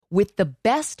With the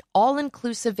best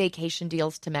all-inclusive vacation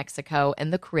deals to Mexico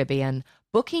and the Caribbean,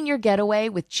 booking your getaway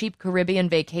with Cheap Caribbean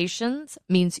Vacations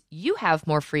means you have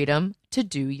more freedom to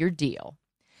do your deal.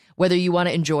 Whether you want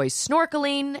to enjoy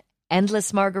snorkeling,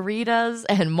 endless margaritas,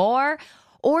 and more,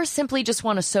 or simply just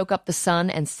want to soak up the sun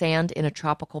and sand in a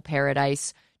tropical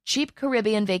paradise, Cheap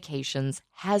Caribbean Vacations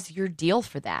has your deal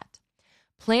for that.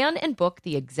 Plan and book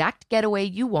the exact getaway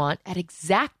you want at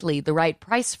exactly the right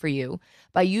price for you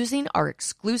by using our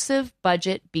exclusive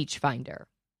budget beach finder.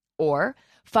 Or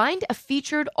find a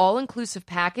featured all-inclusive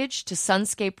package to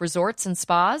Sunscape Resorts and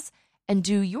Spas and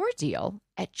do your deal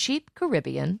at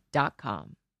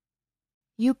cheapcaribbean.com.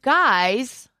 You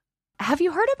guys, have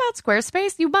you heard about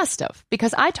Squarespace? You must have,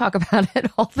 because I talk about it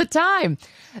all the time.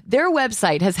 Their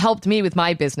website has helped me with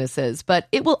my businesses, but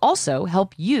it will also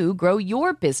help you grow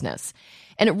your business.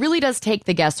 And it really does take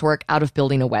the guesswork out of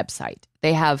building a website.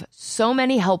 They have so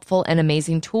many helpful and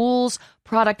amazing tools,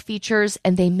 product features,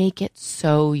 and they make it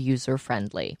so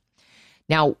user-friendly.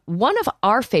 Now, one of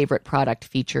our favorite product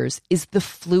features is the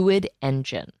Fluid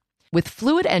Engine. With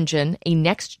Fluid Engine, a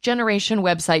next-generation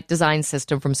website design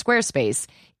system from Squarespace,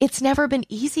 it's never been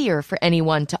easier for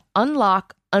anyone to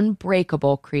unlock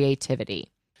unbreakable creativity.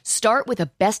 Start with a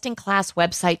best-in-class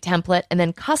website template and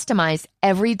then customize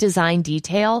every design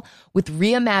detail with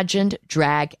reimagined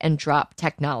drag-and-drop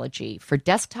technology for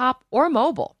desktop or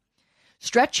mobile.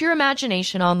 Stretch your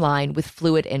imagination online with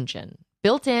Fluid Engine,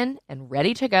 built in and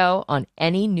ready to go on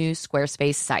any new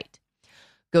Squarespace site.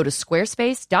 Go to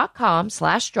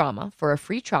squarespace.com/drama for a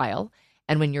free trial,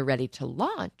 and when you're ready to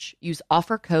launch, use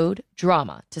offer code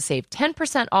DRAMA to save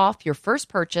 10% off your first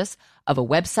purchase of a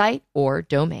website or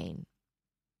domain.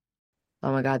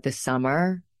 Oh my God, this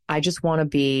summer, I just want to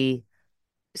be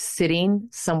sitting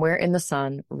somewhere in the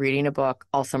sun, reading a book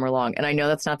all summer long. And I know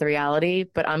that's not the reality,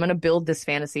 but I'm going to build this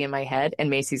fantasy in my head, and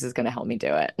Macy's is going to help me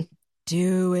do it.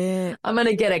 Do it. I'm going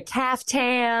to get a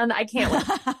caftan. I can't wait.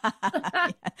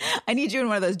 I need you in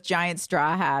one of those giant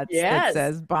straw hats Yes. that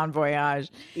says Bon Voyage.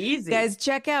 Easy. Guys,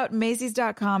 check out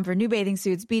Macy's.com for new bathing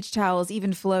suits, beach towels,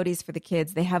 even floaties for the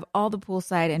kids. They have all the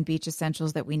poolside and beach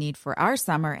essentials that we need for our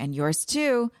summer and yours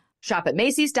too. Shop at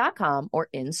Macy's.com or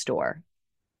in-store.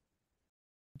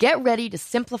 Get ready to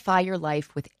simplify your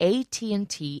life with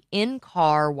AT&T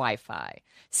in-car Wi-Fi.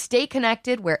 Stay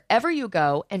connected wherever you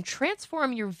go and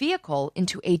transform your vehicle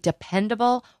into a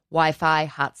dependable Wi-Fi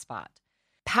hotspot.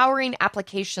 Powering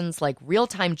applications like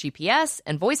real-time GPS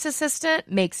and voice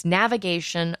assistant makes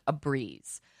navigation a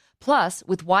breeze. Plus,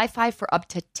 with Wi-Fi for up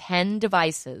to 10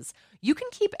 devices, you can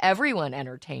keep everyone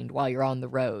entertained while you're on the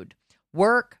road.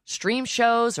 Work, stream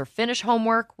shows, or finish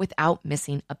homework without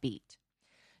missing a beat.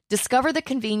 Discover the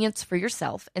convenience for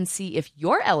yourself and see if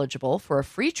you're eligible for a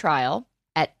free trial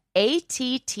at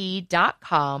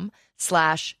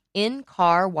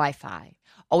att.com/in-car Wi-Fi.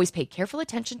 Always pay careful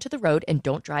attention to the road and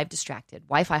don't drive distracted.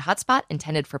 Wi-Fi hotspot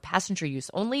intended for passenger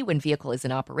use only when vehicle is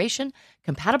in operation.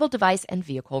 Compatible device and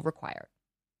vehicle required.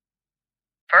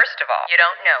 First of all, you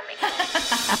don't know me.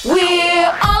 We're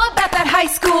all about that high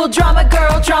school drama,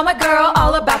 girl,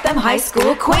 all about them high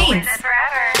school queens.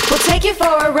 We'll take you for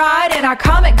a ride in our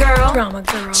comic girl,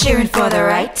 cheering for the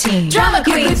right team. Drama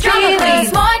queens,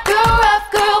 smart girl,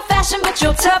 rough girl, fashion but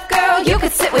you're tough girl. You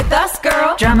could sit with us,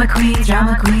 girl. Drama queens,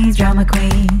 drama queens, drama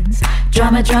queens.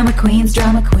 Drama queens,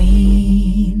 drama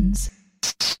queens.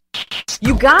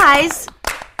 You guys,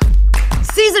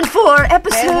 season 4,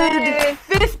 episode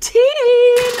 15.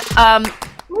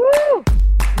 Woo!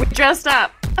 We dressed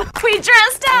up. We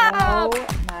dressed up. Oh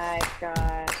my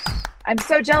gosh. I'm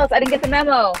so jealous. I didn't get the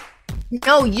memo.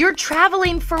 No, you're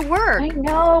traveling for work. I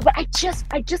know, but I just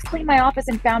cleaned my office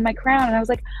and found my crown, and I was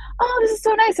like, oh, this is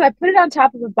so nice. So I put it on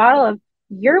top of a bottle of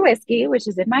your whiskey, which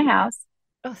is in my house.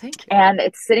 Oh, thank you. And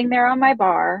it's sitting there on my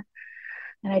bar.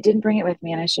 And I didn't bring it with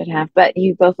me, and I should have. But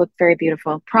you both look very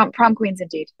beautiful. Prom queens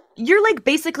indeed. You're like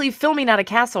basically filming at a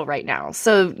castle right now.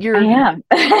 So you're. I am.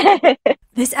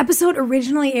 This episode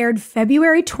originally aired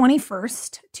February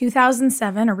 21st,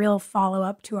 2007, a real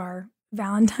follow-up to our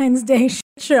Valentine's Day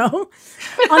show.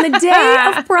 On the day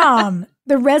of prom,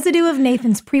 the residue of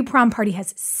Nathan's pre-prom party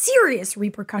has serious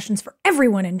repercussions for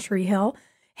everyone in Tree Hill.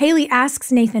 Haley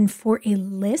asks Nathan for a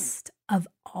list of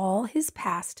all his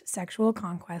past sexual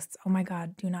conquests. Oh my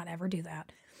God, do not ever do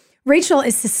that. Rachel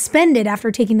is suspended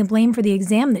after taking the blame for the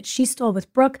exam that she stole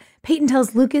with Brooke. Peyton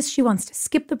tells Lucas she wants to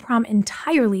skip the prom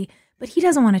entirely, but he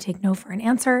doesn't want to take no for an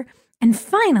answer. And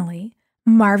finally,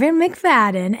 Marvin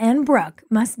McFadden and Brooke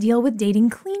must deal with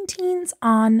dating clean teens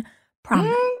on prom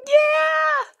night.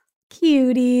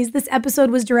 Cuties. This episode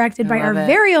was directed by our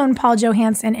very own Paul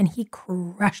Johansson, and he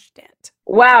crushed it.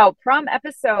 Wow, prom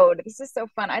episode. This is so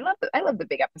fun. I love the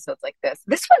big episodes like this.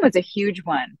 This one was a huge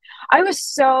one. I was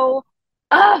so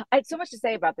I had so much to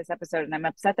say about this episode, and I'm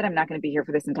upset that I'm not going to be here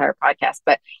for this entire podcast.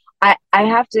 But I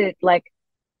have to like,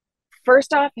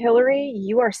 first off, Hillary,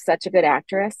 you are such a good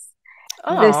actress.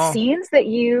 The Oh, scenes that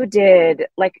you did,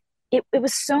 like it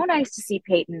was so nice to see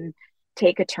Peyton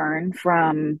take a turn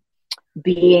from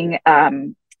being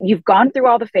you've gone through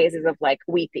all the phases of like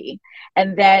weepy,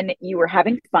 and then you were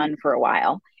having fun for a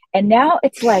while, and now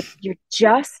it's like you're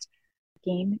just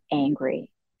getting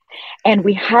angry, and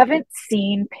we haven't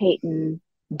seen Peyton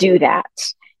do that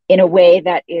in a way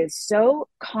that is so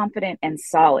confident and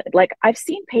solid. Like, I've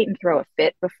seen Peyton throw a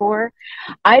fit before.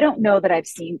 I don't know that I've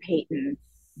seen Peyton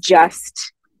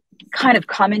just kind of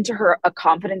come into her a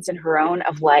confidence in her own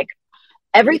of like,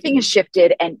 everything is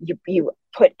shifted, and you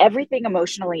put everything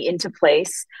emotionally into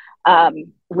place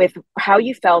with how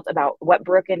you felt about what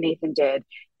Brooke and Nathan did,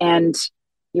 and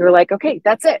you were like, okay,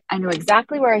 that's it. I know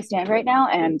exactly where I stand right now,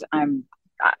 and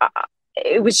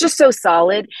it was just so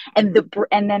solid. And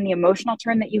then the emotional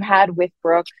turn that you had with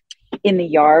Brooke in the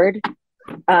yard,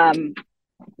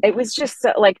 it was just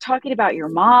so, like, talking about your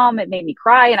mom. It made me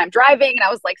cry, and I'm driving, and I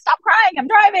was like, stop crying, I'm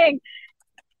driving.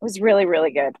 It was really,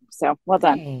 really good. So well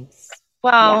done. thanks.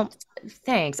 Well,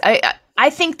 thanks. I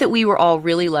think that we were all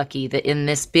really lucky that in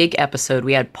this big episode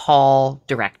we had Paul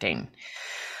directing.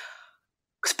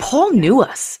 Because Paul knew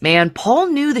us, man. Paul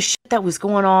knew the shit that was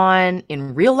going on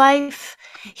in real life.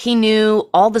 He knew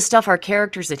all the stuff our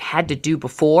characters had to do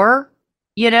before,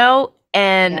 and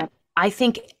Yeah. I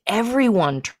think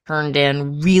everyone turned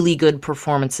in really good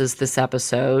performances this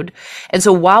episode. And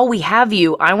so while we have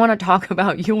you, I want to talk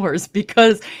about yours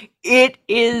because it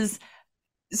is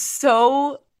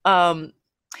so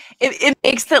it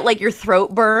makes that like your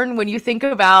throat burn when you think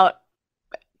about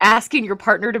asking your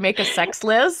partner to make a sex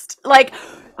list. Like,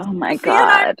 Oh my Fran and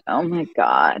I- God. Oh my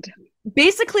God.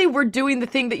 basically we're doing the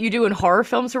thing that you do in horror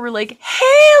films where we're like,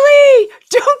 Haley,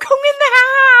 don't come in the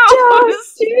Don't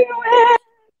house. do it.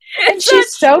 And It's she's a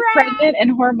so trap. pregnant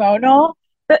and hormonal.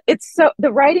 But it's so,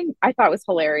 the writing I thought was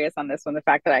hilarious on this one. The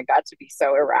fact that I got to be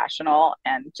so irrational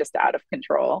and just out of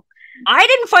control. I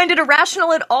didn't find it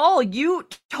irrational at all. You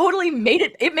totally made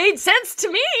it made sense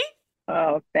to me.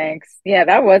 Oh, thanks. Yeah,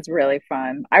 that was really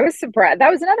fun. I was surprised. That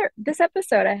was this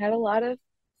episode. I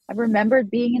remembered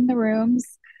being in the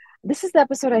rooms. This is the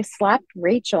episode I slapped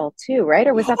Rachel too, right?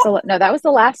 Or was that no, that was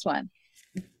the last one.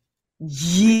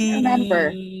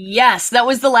 remember. Yes, that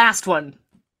was the last one.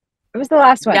 It was the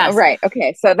last one. Yes. Oh, right.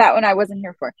 Okay. So that one I wasn't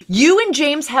here for. You and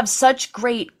James have such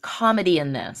great comedy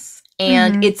in this.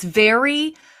 And Mhm. it's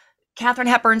very Katharine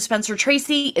Hepburn, Spencer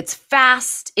Tracy. It's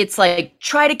fast. It's like,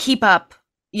 try to keep up,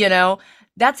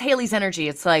 That's Haley's energy.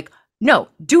 It's like, no,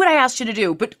 do what I asked you to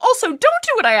do, but also don't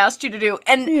do what I asked you to do.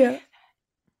 And Yeah.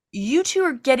 you two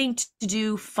are getting to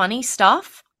do funny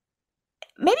stuff.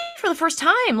 Maybe for the first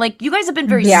time. Like, you guys have been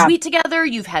very Yeah. sweet together.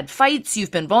 You've had fights.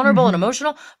 You've been vulnerable and Mhm.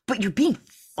 emotional, but you're being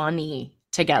funny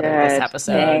together this Good.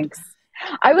 episode. Thanks.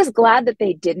 I was glad that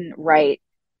they didn't write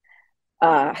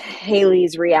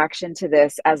Haley's reaction to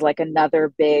this as like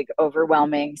another big,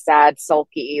 overwhelming, sad,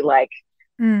 sulky, like,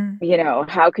 Mm.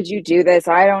 how could you do this?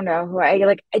 I don't know who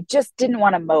I just didn't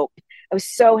want to mope. I was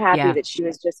so happy Yeah. that she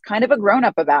was just kind of a grown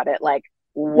up about it. Like,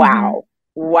 wow,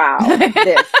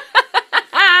 this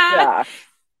stuff.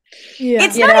 Yeah.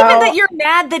 It's You not even know? that you're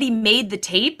mad that he made the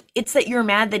tape. It's that you're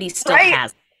mad that he still Right.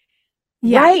 has.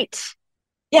 Yeah. Right.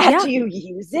 Yeah, Yeah. do you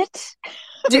use it?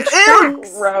 Ew.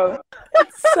 Gross.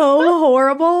 So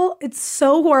horrible. It's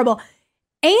so horrible.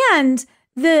 And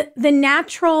the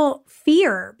natural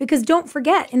fear, because don't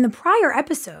forget, in the prior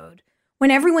episode, when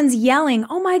everyone's yelling,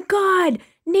 oh my God,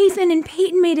 Nathan and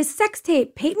Peyton made a sex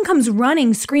tape, Peyton comes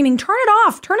running, screaming, turn it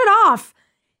off, turn it off.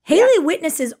 Haley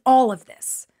witnesses all of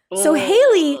this. So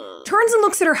Haley turns and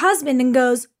looks at her husband and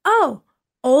goes, oh,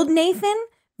 old Nathan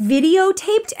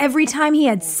videotaped every time he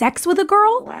had sex with a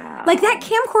girl? Wow. Like, that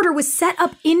camcorder was set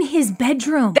up in his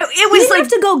bedroom. It He was didn't like, have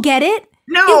to go get it.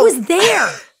 no. It was there.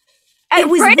 It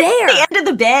was right there. at the end of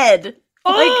the bed.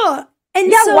 Ugh.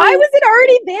 And Yeah, so, why was it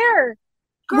already there?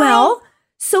 Girl. well,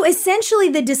 so essentially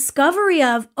the discovery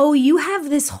of, oh, you have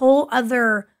this whole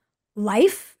other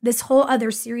life, this whole other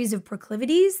series of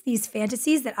proclivities, these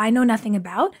fantasies that I know nothing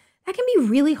about, that can be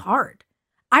really hard.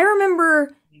 I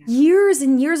remember years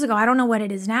and years ago, I don't know what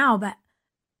it is now, but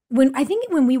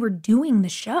when we were doing the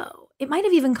show, it might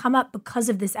have even come up because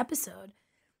of this episode.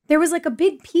 There was like a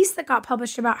big piece that got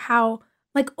published about how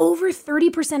like over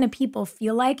 30% of people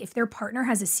feel like if their partner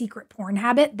has a secret porn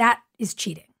habit, that is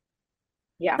cheating.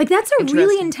 Yeah. Like, that's a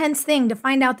really Interesting. intense thing to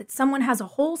find out that someone has a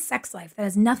whole sex life that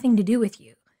has nothing to do with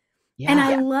you. And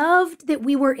I loved that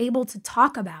we were able to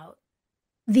talk about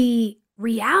the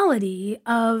reality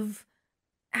of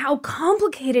how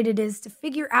complicated it is to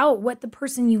figure out what the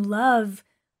person you love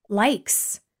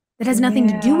likes that has nothing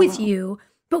to do with you.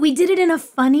 But we did it in a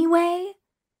funny way.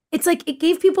 It's like it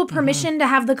gave people permission to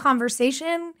have the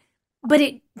conversation. But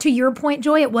to your point,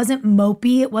 Joy, it wasn't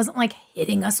mopey. It wasn't like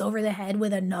hitting us over the head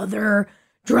with another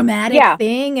dramatic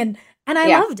thing. And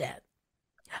I loved it.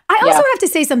 I also have to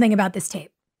say something about this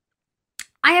tape.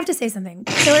 I have to say something.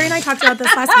 Hillary and I talked about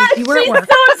this last week. You were at work.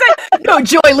 No,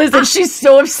 Joy, listen, she's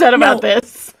so upset about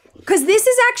this. Because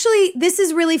this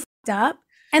is really fucked up.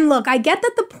 And look, I get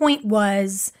that the point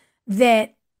was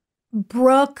that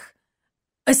Brooke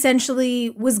essentially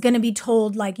was going to be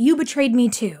told, like, you betrayed me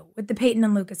too, with the Peyton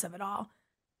and Lucas of it all.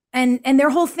 And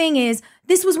their whole thing is,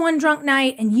 this was one drunk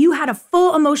night and you had a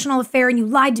full emotional affair and you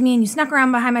lied to me and you snuck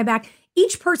around behind my back.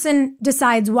 Each person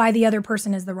decides why the other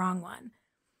person is the wrong one.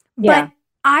 Yeah. But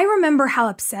I remember how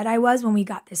upset I was when we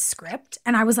got this script.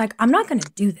 And I was like, I'm not going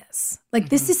to do this. Like,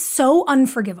 this is so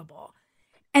unforgivable.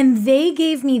 And they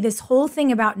gave me this whole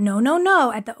thing about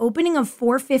no. At the opening of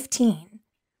 4:15,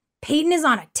 Peyton is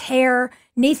on a tear.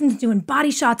 Nathan's doing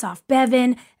body shots off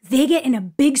Bevan. They get in a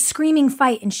big screaming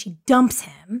fight and she dumps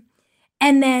him.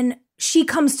 And then she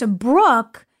comes to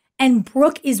Brooke and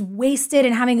Brooke is wasted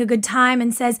and having a good time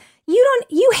and says,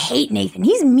 you hate Nathan.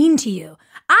 He's mean to you.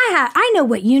 I know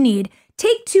what you need.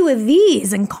 Take 2 of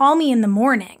these and call me in the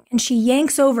morning. And she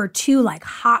yanks over 2 like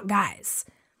hot guys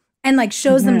and like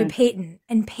shows them to Peyton.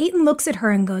 And Peyton looks at her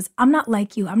and goes, I'm not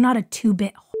like you. I'm not a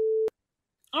 2-bit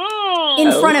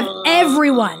in front of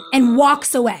everyone and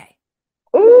walks away.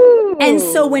 Ooh. And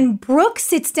so when Brooke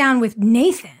sits down with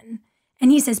Nathan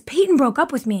and he says, Peyton broke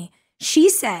up with me, she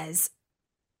says,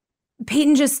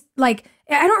 Peyton just like,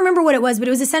 I don't remember what it was, but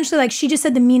it was essentially like, she just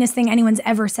said the meanest thing anyone's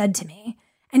ever said to me.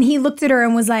 And he looked at her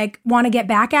and was like, want to get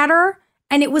back at her?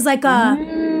 And it was like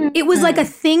a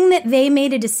thing that they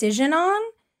made a decision on.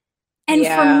 And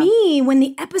for me, when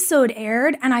the episode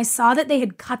aired and I saw that they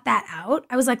had cut that out,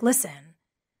 I was like, listen,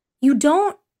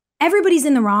 everybody's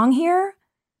in the wrong here.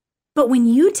 But when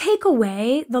you take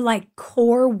away the like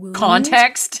core wound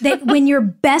context that when your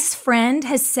best friend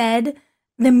has said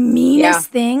the meanest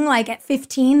thing like at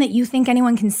 15 that you think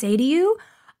anyone can say to you,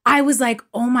 I was like,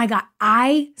 oh my God,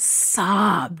 I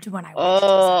sobbed when I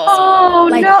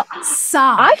watched this. No.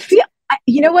 Sobbed. I feel,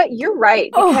 you know what? You're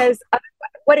right. Because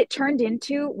what it turned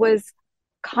into was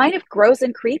kind of gross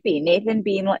and creepy. Nathan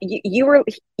being like, you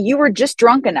were just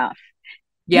drunk enough.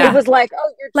 Yeah. It was like,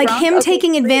 oh, you're like drunk? him Okay,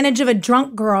 taking great. advantage of a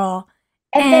drunk girl.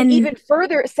 And then even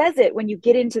further, it says it when you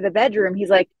get into the bedroom. He's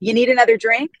like, you need another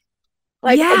drink?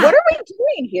 Like, what are we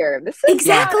doing here? This is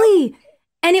exactly.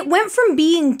 And it went from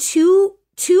being two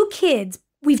kids.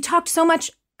 We've talked so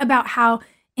much about how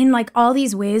in like all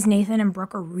these ways, Nathan and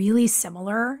Brooke are really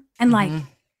similar and like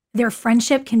their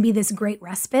friendship can be this great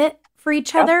respite for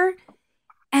each other.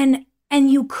 And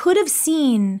you could have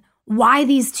seen why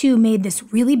these two made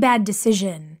this really bad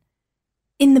decision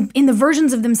in the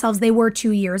versions of themselves they were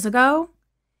 2 years ago.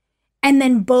 And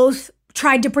then both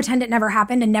tried to pretend it never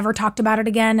happened and never talked about it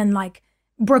again. And like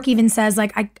Brooke even says,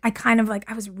 like, I kind of like,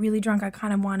 I was really drunk. I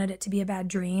kind of wanted it to be a bad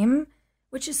dream,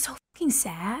 which is so fucking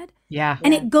sad. Yeah.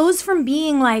 And it goes from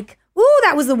being like, ooh,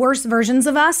 that was the worst versions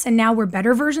of us. And now we're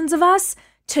better versions of us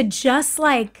to just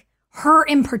like her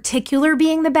in particular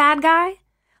being the bad guy.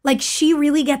 Like she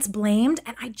really gets blamed.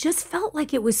 And I just felt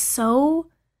like it was so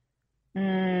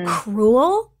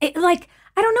cruel. It like,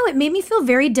 I don't know. It made me feel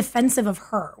very defensive of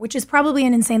her, which is probably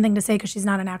an insane thing to say because she's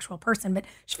not an actual person, but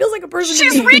she feels like a person.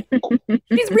 She's to me. real.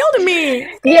 She's real to me.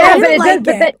 Yeah, but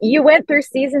but then you went through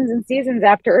seasons and seasons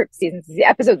after seasons,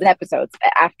 episodes and episodes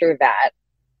after that,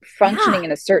 functioning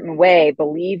in a certain way,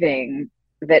 believing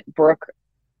that Brooke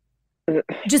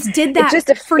just did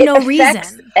that for no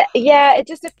reason. Yeah, it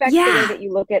just affects the way that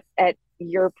you look at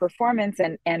your performance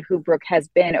and who Brooke has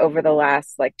been over the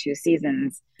last like 2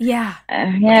 seasons. Yeah.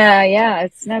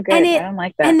 It's no good. I don't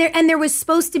like that. And there was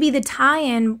supposed to be the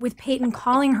tie-in with Peyton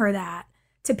calling her that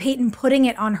to Peyton putting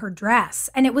it on her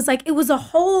dress. And it was like, it was a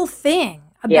whole thing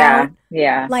about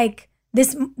like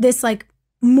this like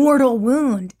mortal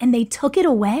wound and they took it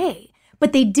away,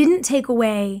 but they didn't take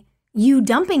away you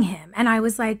dumping him. And I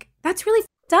was like, that's really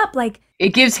fucked up. Like it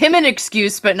gives him an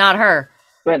excuse, but not her.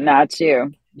 But not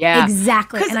you. Yeah,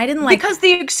 exactly. And I didn't like because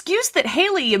the excuse that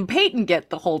Haley and Peyton get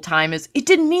the whole time is it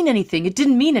didn't mean anything. It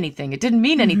didn't mean anything. It didn't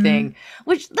mean anything.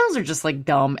 Which those are just like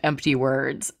dumb, empty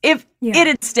words. If it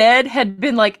instead had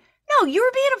been like, no, you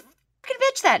were being a fucking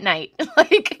bitch that night.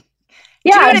 Like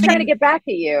Yeah, know I what was I trying mean? to get back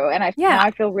at you, and now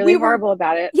I feel really horrible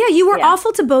about it. Yeah, you were Yeah.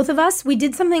 awful to both of us. We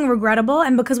did something regrettable,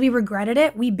 and because we regretted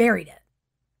it, we buried it.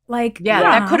 Like, Yeah,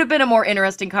 that could have been a more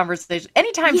interesting conversation.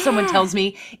 Anytime someone tells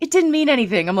me it didn't mean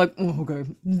anything, I'm like, oh, okay,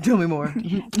 tell me more.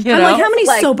 You know? I'm like, how many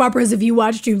soap operas have you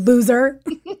watched, you loser?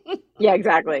 Yeah,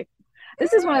 exactly.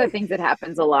 This is one of the things that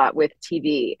happens a lot with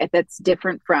TV that's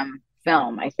different from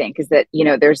film, I think, is that,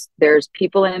 there's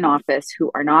people in an office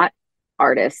who are not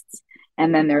artists,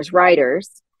 and then there's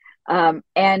writers.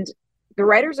 And the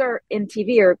writers are in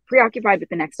TV are preoccupied with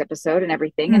the next episode and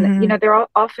everything. And, they're all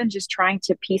often just trying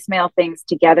to piecemeal things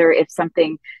together if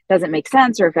something doesn't make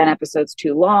sense or if an episode's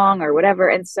too long or whatever.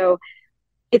 And so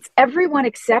it's everyone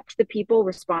except the people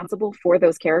responsible for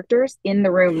those characters in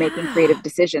the room making creative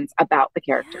decisions about the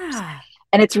characters. Yeah.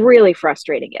 And it's really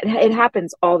frustrating. It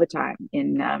happens all the time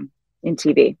in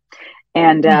TV.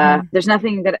 And there's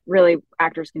nothing that really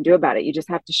actors can do about it. You just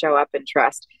have to show up and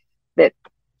trust that,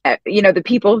 the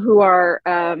people who are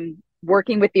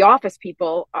working with the office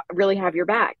people really have your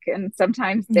back. And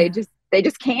sometimes they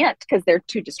just can't because they're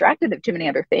too distracted. They have too many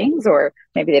other things, or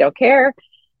maybe they don't care.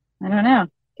 I don't know.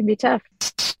 It can be tough.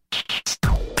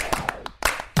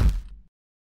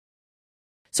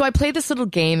 So I play this little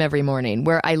game every morning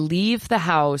where I leave the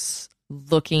house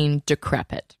looking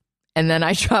decrepit. And then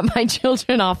I drop my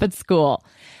children off at school.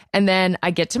 And then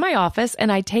I get to my office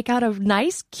and I take out a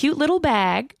nice, cute little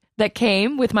bag that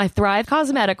came with my Thrive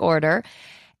Cosmetic order.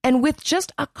 And with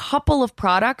just a couple of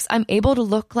products, I'm able to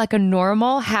look like a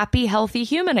normal, happy, healthy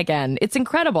human again. It's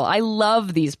incredible. I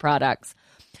love these products.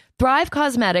 Thrive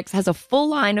Cosmetics has a full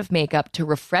line of makeup to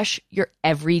refresh your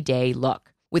everyday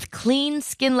look. With clean,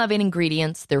 skin-loving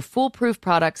ingredients, their foolproof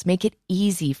products make it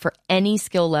easy for any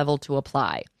skill level to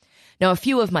apply. Now, a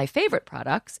few of my favorite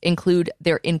products include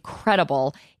their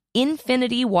incredible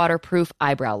Infinity Waterproof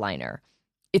Eyebrow Liner.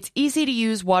 Its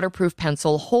easy-to-use waterproof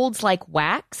pencil holds like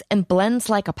wax and blends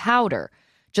like a powder.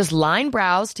 Just line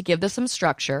brows to give them some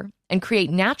structure and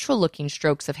create natural-looking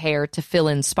strokes of hair to fill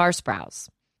in sparse brows.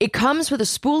 It comes with a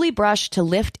spoolie brush to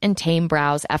lift and tame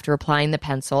brows after applying the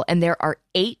pencil, and there are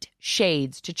 8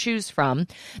 shades to choose from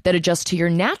that adjust to your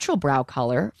natural brow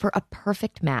color for a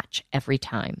perfect match every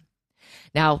time.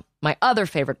 Now, my other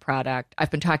favorite product,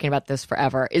 I've been talking about this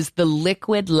forever, is the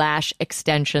Liquid Lash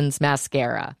Extensions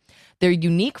Mascara. Their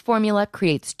unique formula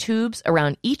creates tubes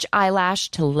around each eyelash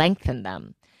to lengthen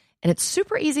them. And it's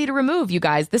super easy to remove, you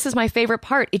guys. This is my favorite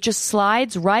part. It just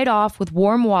slides right off with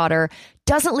warm water,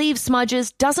 doesn't leave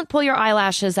smudges, doesn't pull your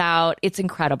eyelashes out. It's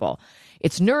incredible.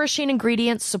 Its nourishing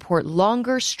ingredients support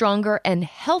longer, stronger, and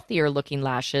healthier looking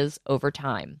lashes over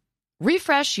time.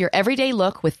 Refresh your everyday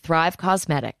look with Thrive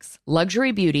Cosmetics,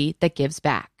 luxury beauty that gives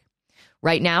back.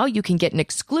 Right now, you can get an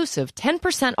exclusive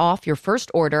 10% off your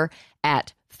first order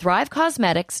at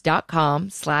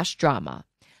thrivecosmetics.com/drama.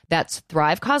 That's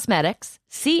Thrive Cosmetics,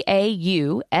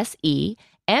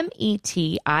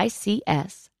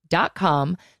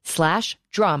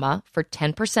 CAUSEMETICS.com/drama for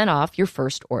 10% off your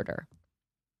first order.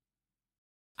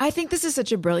 I think this is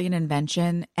such a brilliant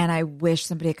invention, and I wish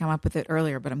somebody had come up with it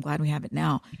earlier, but I'm glad we have it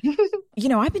now.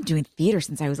 I've been doing theater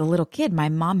since I was a little kid. My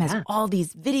mom has all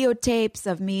these videotapes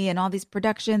of me and all these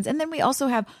productions. And then we also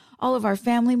have all of our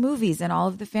family movies and all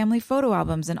of the family photo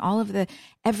albums and all of the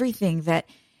everything that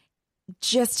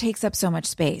just takes up so much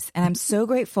space. And I'm so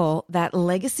grateful that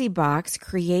Legacy Box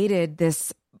created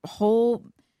this whole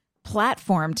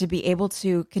platform to be able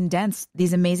to condense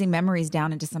these amazing memories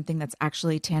down into something that's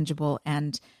actually tangible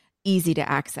and easy to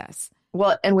access.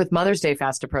 Well, and with Mother's Day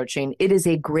fast approaching, it is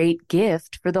a great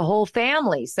gift for the whole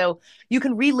family. So you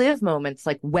can relive moments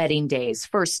like wedding days,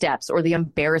 first steps, or the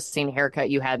embarrassing haircut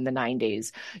you had in the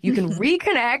 90s. You can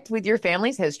reconnect with your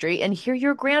family's history and hear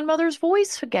your grandmother's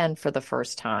voice again for the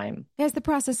first time. Yes, the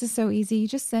process is so easy. You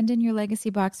just send in your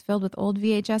Legacy Box filled with old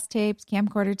VHS tapes,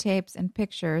 camcorder tapes, and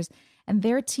pictures, and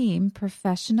their team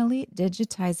professionally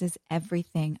digitizes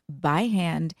everything by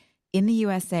hand. In the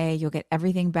USA, you'll get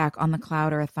everything back on the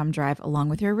cloud or a thumb drive along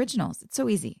with your originals. It's so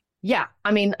easy. Yeah.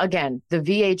 I mean, again, the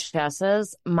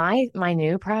VHSs, my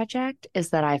new project is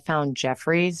that I found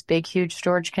Jeffrey's big, huge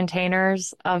storage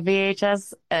containers of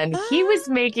VHS, and he was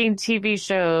making TV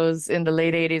shows in the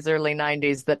late 80s, early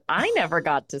 90s that I never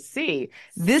got to see.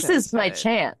 This is my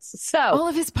chance. So all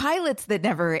of his pilots that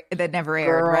never aired,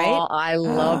 girl, right? I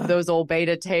love those old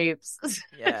beta tapes.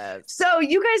 Yes. So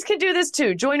you guys can do this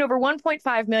too. Join over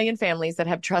 1.5 million families that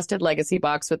have trusted Legacy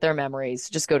Box with their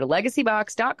memories. Just go to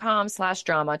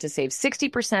legacybox.com/drama to save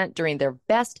 60% during their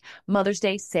best Mother's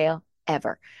Day sale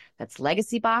ever. That's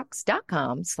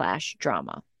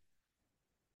legacybox.com/drama.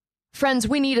 Friends,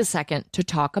 we need a second to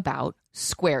talk about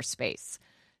Squarespace.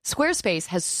 Squarespace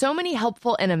has so many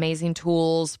helpful and amazing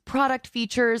tools, product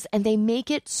features, and they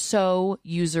make it so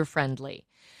user-friendly.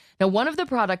 Now, one of the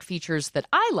product features that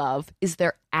I love is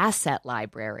their asset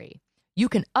library. You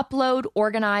can upload,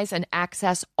 organize, and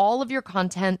access all of your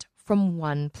content from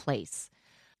one place.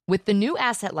 With the new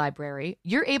asset library,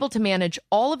 you're able to manage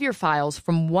all of your files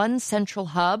from one central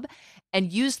hub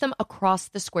and use them across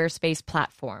the Squarespace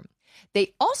platform.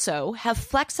 They also have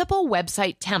flexible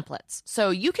website templates, so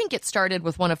you can get started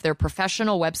with one of their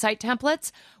professional website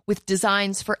templates with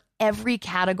designs for every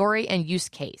category and use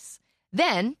case.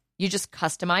 Then you just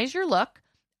customize your look,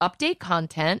 update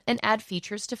content, and add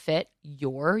features to fit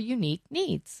your unique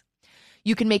needs.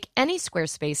 You can make any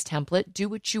Squarespace template do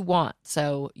what you want,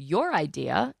 so your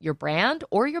idea, your brand,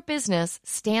 or your business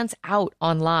stands out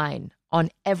online on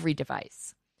every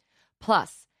device.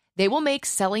 Plus, they will make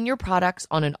selling your products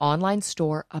on an online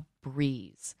store a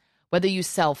breeze. Whether you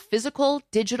sell physical,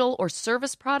 digital, or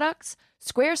service products,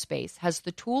 Squarespace has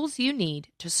the tools you need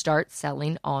to start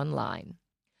selling online.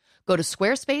 Go to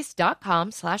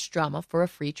squarespace.com/drama for a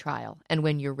free trial. And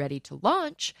when you're ready to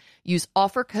launch, use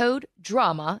offer code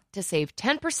DRAMA to save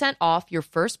 10% off your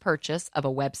first purchase of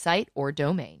a website or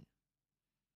domain.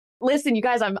 Listen, you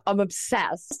guys, I'm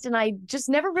obsessed, and I just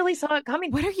never really saw it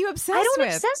coming. What are you obsessed I don't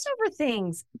with? obsess over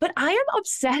things, but I am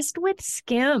obsessed with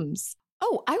Skims.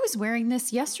 Oh, I was wearing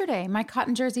this yesterday, my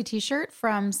cotton jersey t-shirt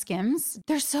from Skims.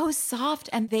 They're so soft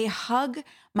and they hug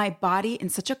my body in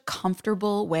such a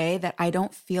comfortable way that I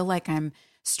don't feel like I'm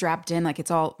strapped in, like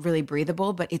it's all really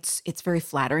breathable, but it's very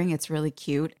flattering. It's really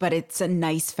cute, but it's a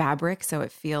nice fabric, so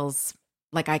it feels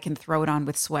like I can throw it on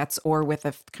with sweats or with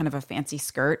a kind of a fancy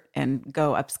skirt and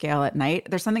go upscale at night.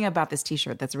 There's something about this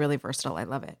t-shirt that's really versatile. I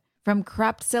love it. From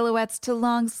cropped silhouettes to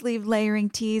long sleeve layering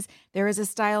tees, there is a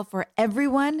style for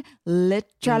everyone.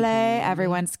 Literally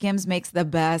everyone. Skims makes the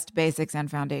best basics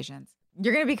and foundations.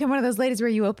 You're going to become one of those ladies where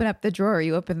you open up the drawer,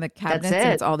 you open the cabinets, and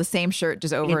it's all the same shirt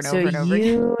just over and over and over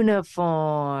again.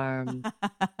 Uniform.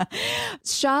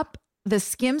 Shop the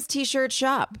Skims t-shirt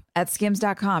shop at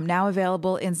skims.com. Now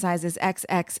available in sizes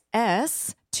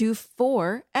XXS to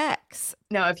 4X.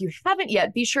 Now, if you haven't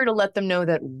yet, be sure to let them know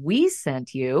that we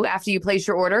sent you. After you place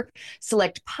your order,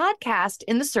 select podcast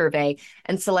in the survey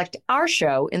and select our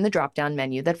show in the drop-down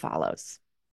menu that follows.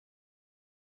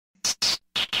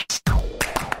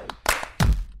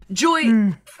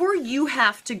 Joy, before you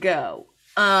have to go,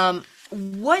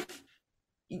 what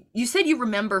you said you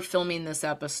remember filming this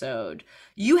episode.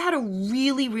 You had a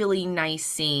really, really nice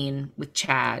scene with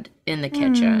Chad in the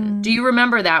kitchen. Do you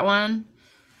remember that one?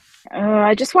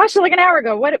 I just watched it like an hour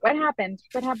ago. What happened?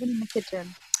 What happened in the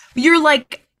kitchen? You're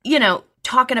like,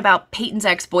 talking about Peyton's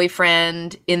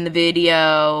ex-boyfriend in the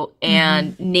video,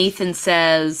 and Nathan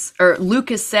says, or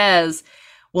Lucas says,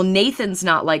 well, Nathan's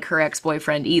not like her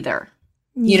ex-boyfriend either.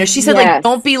 She said, like,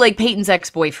 don't be like Peyton's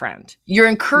ex-boyfriend. You're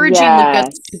encouraging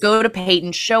Lucas to go to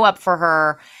Peyton, show up for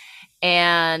her,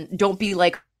 and don't be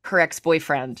like her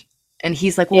ex-boyfriend. And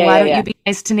he's like, well, why don't you be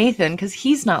nice to Nathan? Because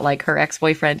he's not like her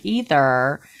ex-boyfriend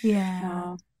either.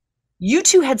 Yeah. You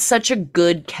two had such a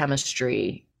good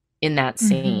chemistry in that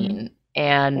scene.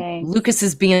 And Lucas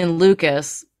is being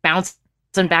Lucas, bouncing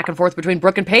back and forth between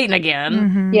Brooke and Peyton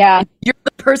again. Yeah. You're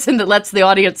the person that lets the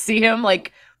audience see him,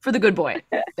 like, for the good boy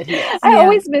that he is. I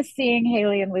always miss seeing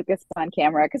Haley and Lucas on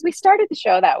camera because we started the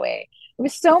show that way. It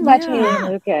was so much Haley and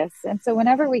Lucas. And so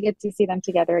whenever we get to see them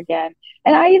together again,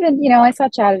 and I even, I saw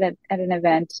Chad at an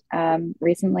event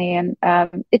recently, and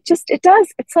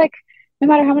it's like, no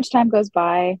matter how much time goes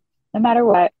by, no matter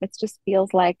what, it just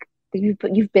feels like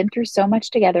you've been through so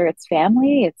much together. It's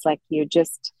family. It's like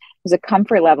there's a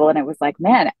comfort level. And it was like,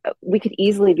 man, we could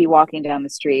easily be walking down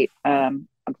the street, down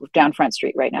Front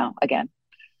Street right now again.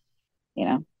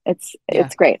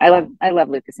 It's great. I love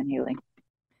Lucas and Haley.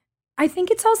 I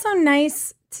think it's also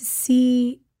nice to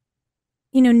see,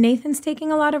 Nathan's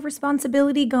taking a lot of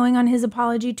responsibility going on his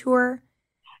apology tour.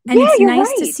 And it's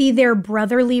nice to see their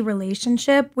brotherly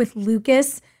relationship with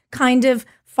Lucas kind of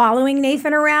following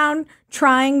Nathan around,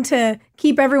 trying to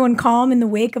keep everyone calm in the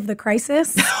wake of the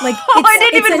crisis. Like, I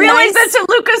didn't even realize that's what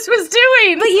Lucas was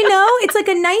doing. But it's like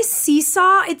a nice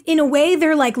seesaw. In a way,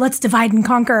 they're like, let's divide and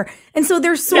conquer. And so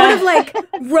they're sort of like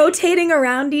rotating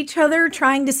around each other,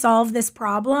 trying to solve this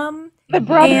problem. The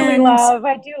brotherly love.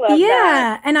 I do love that.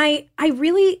 Yeah. And I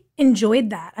really enjoyed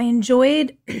that. I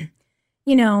enjoyed,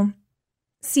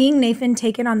 seeing Nathan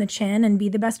take it on the chin and be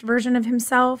the best version of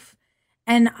himself.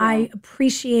 And I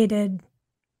appreciated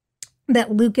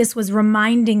that Lucas was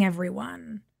reminding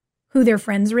everyone who their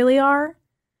friends really are.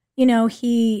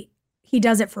 He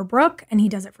does it for Brooke, and he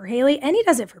does it for Haley, and he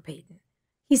does it for Peyton.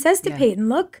 He says to Peyton,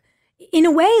 look, in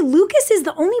a way, Lucas is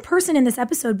the only person in this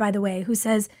episode, by the way, who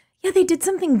says, yeah, they did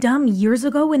something dumb years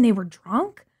ago when they were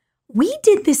drunk. We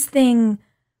did this thing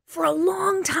for a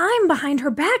long time behind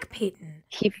her back, Peyton.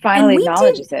 He finally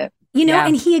acknowledges it. You know,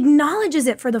 and he acknowledges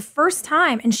it for the first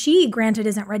time. And she, granted,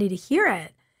 isn't ready to hear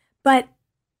it. But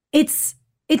it's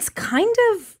kind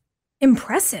of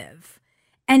impressive.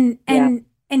 And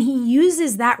he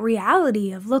uses that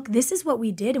reality of, look, this is what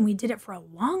we did, and we did it for a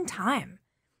long time.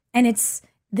 And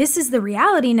this is the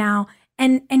reality now.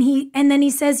 And then he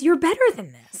says, you're better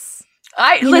than this.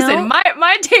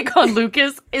 My take on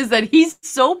Lucas is that he's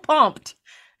so pumped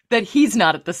that he's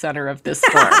not at the center of this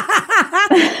story.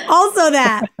 Also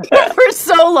that. For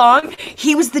so long,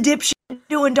 he was the dipshit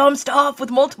doing dumb stuff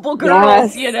with multiple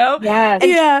girls, you know? Yes.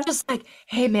 And just like,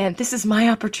 hey man, this is my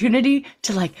opportunity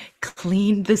to like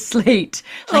clean the slate.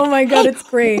 Like, oh my God, it's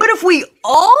great. What if we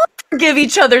all forgive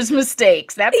each other's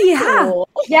mistakes? That'd be cool.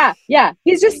 Yeah.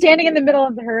 He's just standing in the middle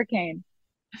of the hurricane,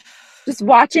 just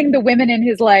watching the women in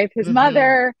his life, his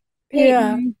mother,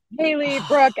 Peyton, Haley,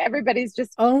 Brooke, everybody's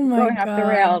just going off the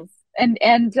rails. And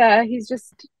he's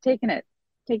just taking it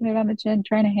on the chin,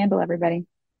 trying to handle everybody.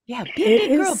 Yeah, be a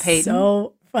big girl, Peyton.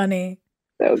 So funny.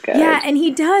 So good. Yeah, and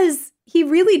he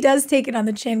really does take it on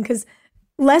the chin, because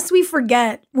lest we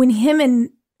forget when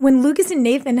Lucas and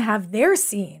Nathan have their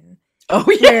scene.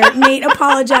 Where Nate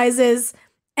apologizes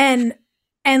and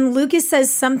Lucas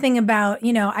says something about,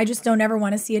 you know, I just don't ever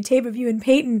want to see a tape of you and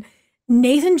Peyton.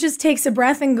 Nathan just takes a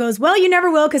breath and goes, well, you never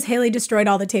will, because Haley destroyed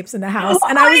all the tapes in the house.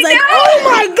 And I was like, oh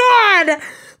my God.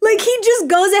 Like, he just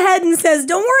goes ahead and says,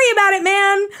 don't worry about it,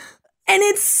 man. And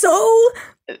it's so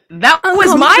that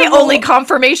was my only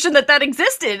confirmation that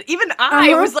existed. Even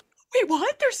I was like, wait,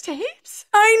 what? There's tapes?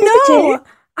 I know.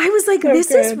 I was like,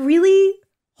 this is really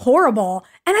horrible.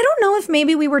 And I don't know if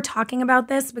maybe we were talking about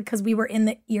this because we were in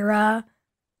the era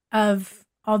of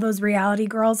all those reality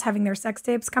girls having their sex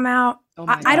tapes come out.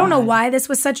 I don't know why this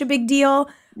was such a big deal,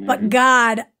 but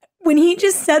God, when he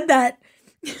just said that,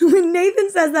 when Nathan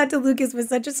says that to Lucas with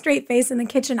such a straight face in the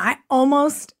kitchen, I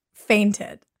almost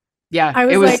fainted. Yeah, I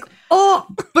was like, oh.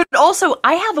 But also,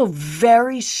 I have a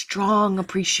very strong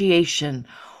appreciation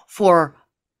for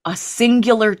a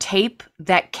singular tape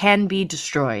that can be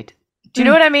destroyed. Do you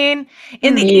know what I mean?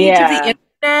 In the age of the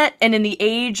internet and in the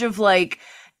age of, like,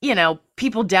 you know,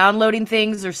 people downloading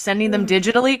things or sending them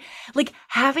digitally, like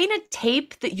having a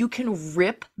tape that you can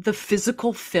rip the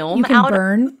physical film out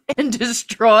burn and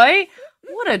destroy.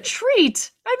 What a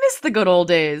treat. I miss the good old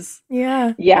days.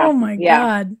 Yeah. Oh my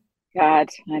God. God,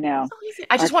 I know.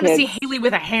 I just want to see Haley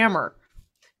with a hammer.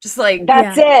 Just like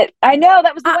that's it. I know,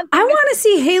 that was the one thing. I want to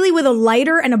see Haley with a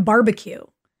lighter and a barbecue.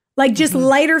 Like just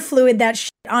lighter fluid that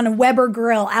shit on a Weber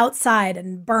grill outside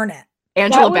and burn it.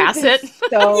 Angela Bassett.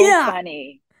 So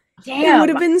funny. Damn. It would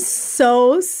have been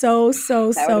so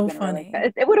funny.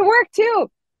 Really it would have worked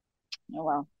too. Oh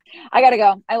well. I gotta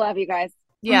go. I love you guys.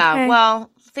 Yeah. Okay.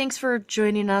 Well, thanks for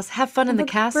joining us. Have fun in the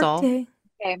castle. Birthday.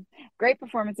 Okay. Great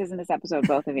performances in this episode,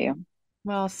 both of you.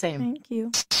 Well, same. Thank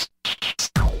you.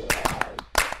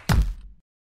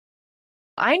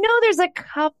 I know there's a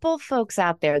couple folks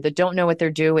out there that don't know what they're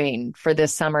doing for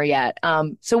this summer yet.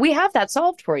 So we have that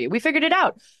solved for you. We figured it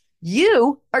out.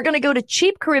 You are going to go to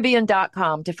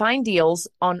cheapcaribbean.com to find deals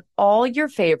on all your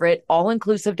favorite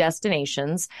all-inclusive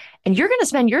destinations, and you're going to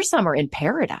spend your summer in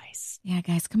paradise. Yeah,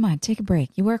 guys, come on, take a break.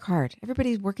 You work hard.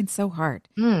 Everybody's working so hard.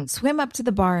 Swim up to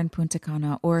the bar in Punta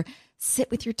Cana or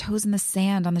sit with your toes in the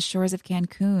sand on the shores of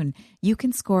Cancun. You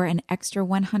can score an extra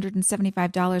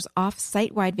 $175 off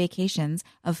site-wide vacations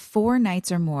of 4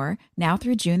 nights or more now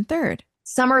through June 3rd.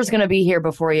 Summer is going to be here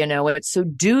before you know it, so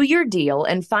do your deal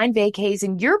and find vacays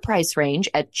in your price range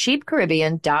at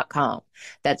cheapcaribbean.com.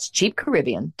 That's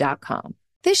cheapcaribbean.com.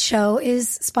 This show is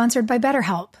sponsored by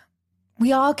BetterHelp.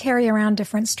 We all carry around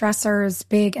different stressors,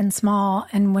 big and small,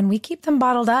 and when we keep them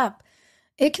bottled up,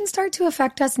 it can start to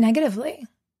affect us negatively.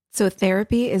 So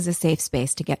therapy is a safe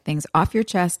space to get things off your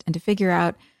chest and to figure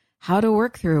out how to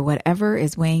work through whatever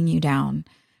is weighing you down.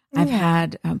 I've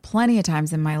had plenty of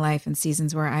times in my life and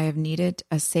seasons where I have needed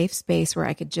a safe space where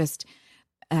I could just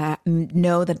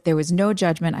know that there was no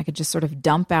judgment. I could just sort of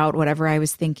dump out whatever I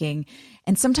was thinking.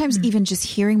 And sometimes even just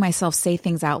hearing myself say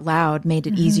things out loud made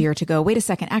it easier to go, wait a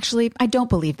second, actually, I don't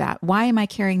believe that. Why am I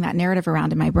carrying that narrative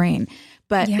around in my brain?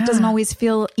 But it doesn't always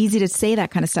feel easy to say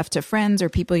that kind of stuff to friends or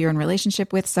people you're in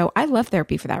relationship with. So I love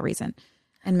therapy for that reason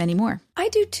and many more. I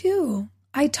do too.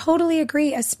 I totally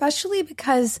agree, especially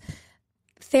because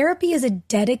therapy is a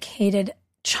dedicated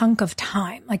chunk of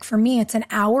time. Like for me, it's an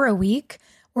hour a week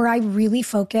where I really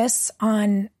focus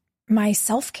on my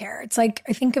self-care. It's like,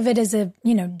 I think of it as a,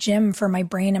 gym for my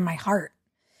brain and my heart.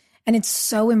 And it's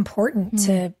so important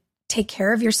to take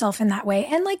care of yourself in that way.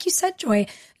 And like you said, Joy,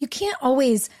 you can't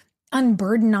always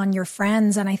unburden on your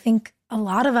friends. And I think a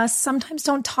lot of us sometimes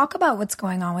don't talk about what's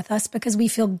going on with us because we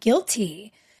feel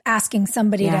guilty asking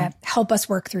somebody to help us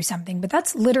work through something. But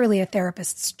that's literally a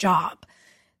therapist's job.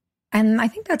 And I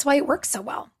think that's why it works so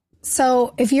well.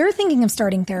 So if you're thinking of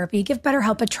starting therapy, give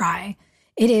BetterHelp a try.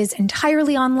 It is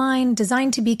entirely online,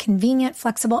 designed to be convenient,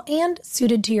 flexible, and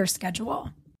suited to your schedule.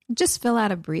 Just fill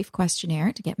out a brief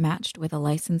questionnaire to get matched with a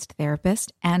licensed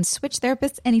therapist and switch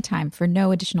therapists anytime for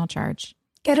no additional charge.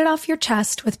 Get it off your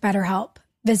chest with BetterHelp.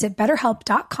 Visit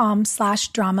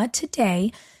betterhelp.com/drama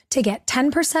today to get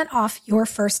 10% off your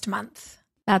first month.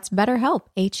 That's BetterHelp,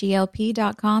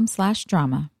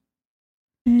 HELP.com/drama.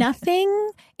 Nothing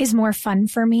is more fun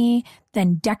for me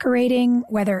than decorating,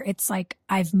 whether it's like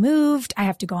I've moved, I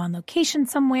have to go on location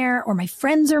somewhere, or my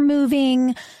friends are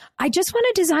moving. I just want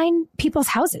to design people's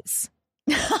houses.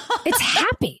 It's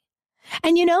happy.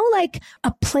 And like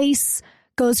a place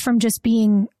goes from just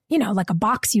being, like a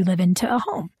box you live in to a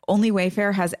home. Only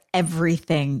Wayfair has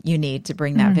everything you need to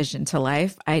bring that vision to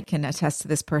life. I can attest to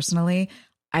this personally.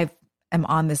 I am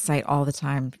on this site all the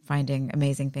time, finding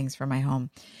amazing things for my home.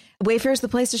 Wayfair is the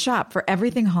place to shop for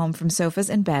everything home, from sofas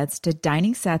and beds to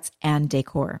dining sets and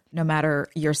decor. No matter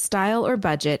your style or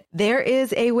budget, there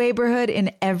is a Wayborhood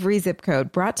in every zip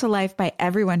code, brought to life by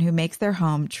everyone who makes their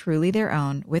home truly their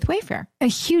own with Wayfair. A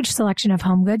huge selection of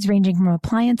home goods ranging from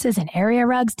appliances and area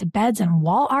rugs to beds and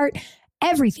wall art.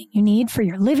 Everything you need for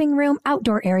your living room,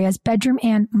 outdoor areas, bedroom,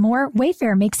 and more.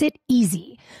 Wayfair makes it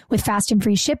easy with fast and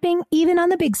free shipping, even on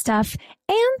the big stuff,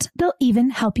 and they'll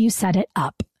even help you set it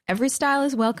up. Every style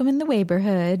is welcome in the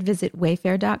Wayborhood. Visit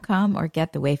wayfair.com or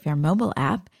get the Wayfair mobile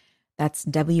app. That's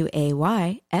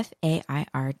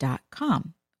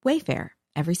WAYFAIR.com. Wayfair.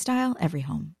 Every style, every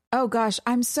home. Oh gosh,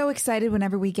 I'm so excited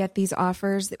whenever we get these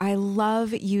offers. I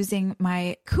love using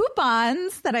my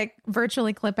coupons that I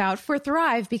virtually clip out for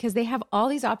Thrive because they have all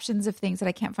these options of things that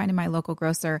I can't find in my local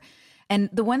grocer. And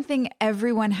the one thing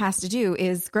everyone has to do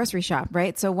is grocery shop,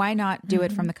 right? So why not do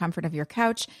it from the comfort of your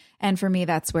couch? And for me,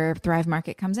 that's where Thrive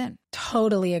Market comes in.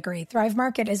 Totally agree. Thrive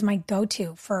Market is my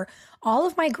go-to for all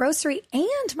of my grocery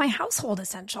and my household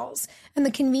essentials. And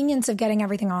the convenience of getting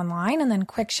everything online and then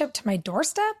quick ship to my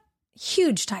doorstep,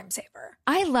 huge time saver.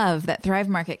 I love that Thrive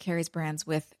Market carries brands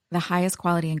with the highest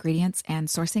quality ingredients and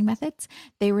sourcing methods.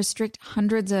 They restrict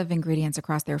hundreds of ingredients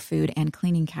across their food and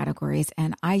cleaning categories,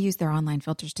 and I use their online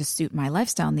filters to suit my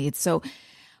lifestyle needs. So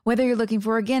whether you're looking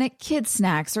for organic kids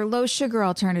snacks or low sugar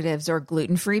alternatives or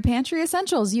gluten-free pantry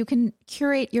essentials, you can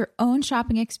curate your own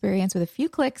shopping experience with a few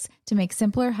clicks to make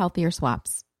simpler, healthier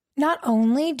swaps. Not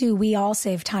only do we all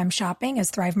save time shopping as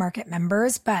Thrive Market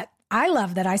members, but I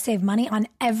love that I save money on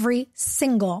every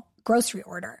single grocery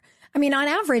order. I mean, on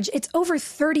average, it's over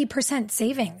 30%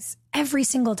 savings every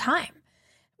single time.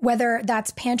 Whether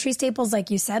that's pantry staples,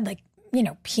 like you said, like,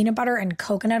 peanut butter and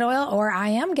coconut oil, or I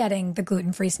am getting the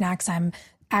gluten-free snacks I'm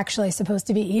actually supposed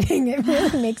to be eating. It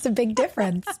really makes a big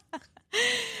difference.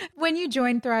 When you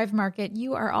join Thrive Market,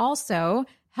 you are also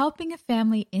helping a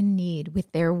family in need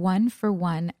with their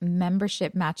 1-for-1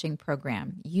 membership matching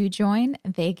program. You join,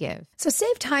 they give. So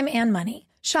save time and money.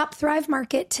 Shop Thrive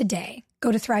Market today.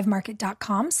 Go to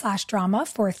thrivemarket.com/drama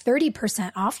for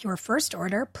 30% off your first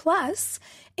order, plus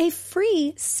a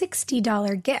free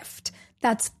 $60 gift.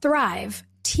 That's Thrive,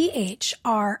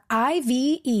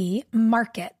 THRIVE,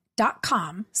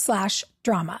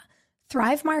 market.com/drama.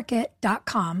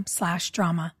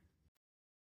 thrivemarket.com/drama.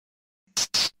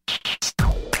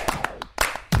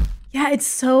 Yeah, it's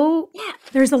so,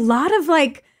 there's a lot of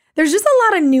there's just a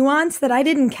lot of nuance that I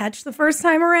didn't catch the first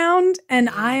time around. And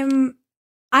I'm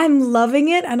loving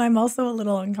it. And I'm also a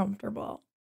little uncomfortable.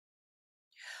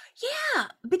 Yeah,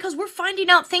 because we're finding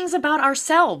out things about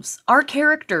ourselves, our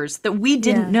characters that we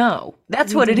didn't know.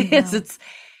 That's what it is. It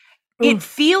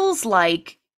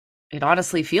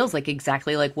honestly feels like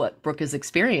exactly like what Brooke is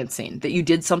experiencing, that you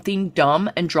did something dumb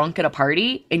and drunk at a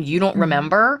party and you don't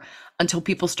remember until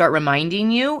people start reminding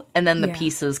you, and then the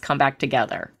pieces come back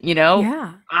together,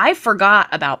 Yeah. I forgot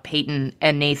about Peyton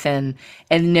and Nathan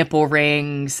and nipple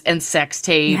rings and sex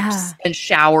tapes and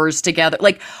showers together.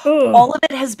 All of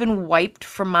it has been wiped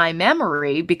from my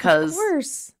memory because, of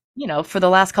course, for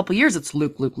the last couple of years, it's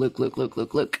Luke.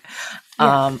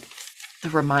 Yeah. The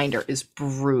reminder is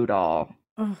brutal.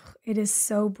 Oh, it is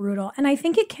so brutal. And I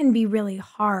think it can be really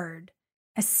hard,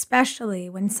 especially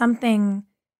when something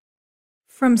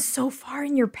from so far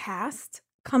in your past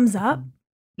comes up.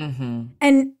 Mm-hmm.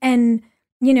 And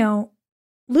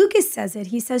Lucas says it.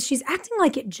 He says she's acting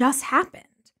like it just happened.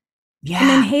 Yeah. And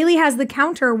then Haley has the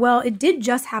counter, well, it did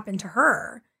just happen to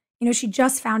her. She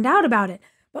just found out about it.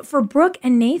 But for Brooke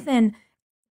and Nathan,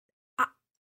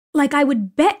 I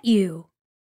would bet you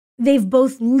they've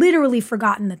both literally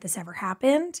forgotten that this ever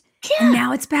happened. Yeah. And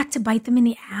now it's back to bite them in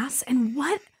the ass. And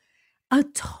what a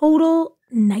total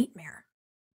nightmare.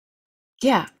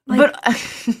 Yeah. Like,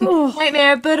 but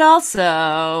nightmare, but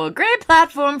also a great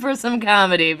platform for some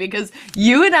comedy, because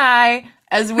you and I,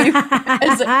 as we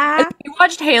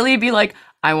watched Haley be like,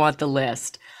 I want the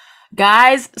list.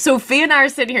 Guys, Sophia and I are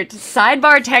sitting here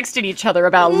sidebar texting each other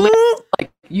about lists.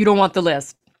 Like, you don't want the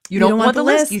list. You don't want the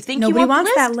list. You think nobody you want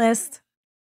wants the list? that list.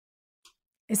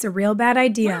 It's a real bad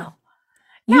idea. Wow.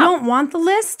 You Yeah. don't want the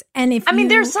list, and if you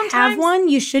there's have sometimes- one,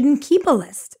 you shouldn't keep a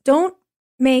list. Don't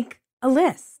make a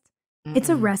list. It's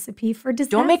a recipe for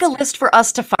disaster. Don't make a list for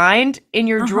us to find in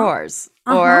your drawers.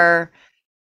 Or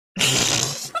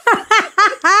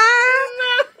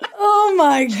Oh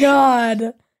my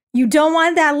God. You don't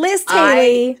want that list,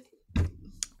 Haley.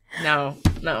 No.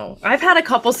 I've had a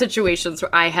couple situations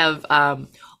where I have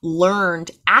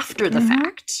learned after the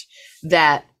fact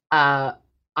that I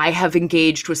have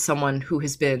engaged with someone who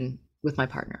has been with my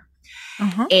partner.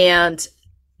 And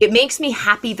it makes me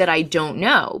happy that I don't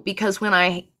know, because when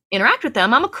I interact with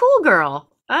them, I'm a cool girl.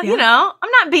 I'm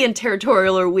not being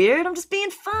territorial or weird. I'm just being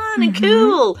fun and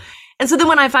cool. And so then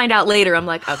when I find out later, I'm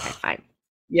like, okay, fine.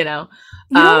 You don't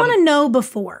want to know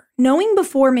before. Knowing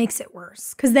before makes it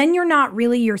worse, because then you're not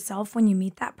really yourself when you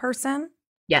meet that person.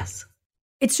 Yes.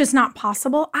 It's just not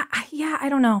possible. I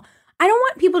don't know. I don't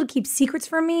want people to keep secrets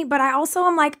from me, but I also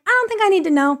am like, I don't think I need to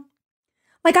know.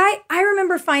 Like, I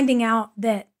remember finding out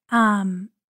that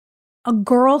a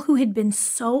girl who had been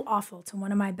so awful to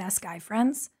one of my best guy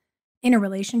friends in a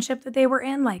relationship that they were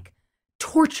in, like,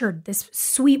 tortured this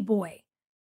sweet boy.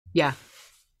 Yeah.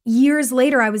 Years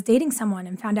later, I was dating someone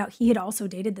and found out he had also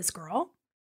dated this girl.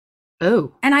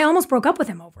 Oh. And I almost broke up with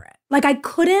him over it. Like, I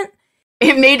couldn't.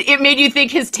 It made you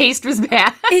think his taste was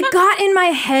bad. It got in my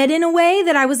head in a way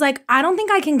that I was like, I don't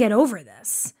think I can get over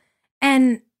this.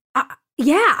 And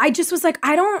I just was like,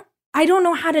 I don't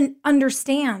know how to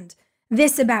understand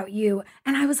this about you.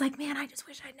 And I was like, man, I just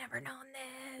wish I'd never known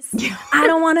this. I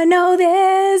don't want to know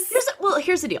this.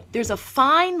 Here's the deal. There's a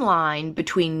fine line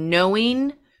between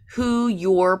knowing who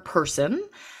your person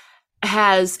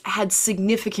has had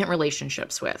significant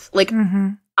relationships with. Like,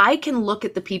 I can look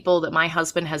at the people that my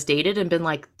husband has dated and been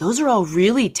like, those are all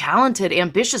really talented,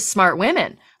 ambitious, smart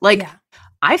women. Like,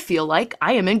 I feel like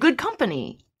I am in good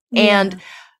company. Yeah.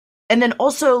 And then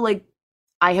also, like,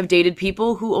 I have dated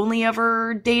people who only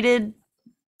ever dated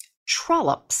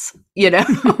trollops,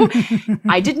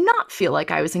 I did not feel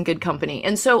like I was in good company.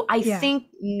 And so I think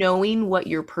knowing what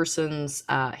your person's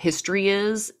history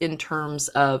is in terms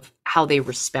of how they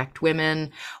respect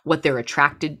women, what they're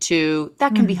attracted to,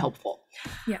 that can be helpful.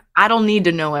 Yeah. I don't need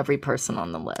to know every person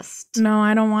on the list. No,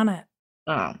 I don't want it.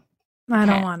 Oh, I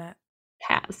don't want it.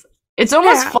 Pass. It's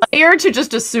almost funnier to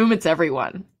just assume it's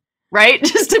everyone, right?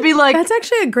 Just to be like, that's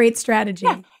actually a great strategy.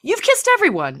 Yeah, you've kissed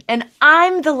everyone, and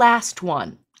I'm the last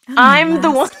one. I'm the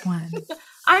one.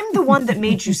 I'm the one that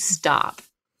made you stop.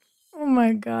 Oh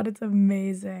my God, it's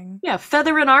amazing. Yeah,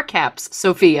 feather in our caps,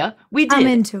 Sophia. We did. I'm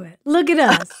into it. Look at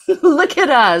us. Look at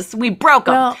us. We broke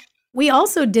them. Well, we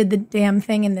also did the damn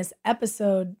thing in this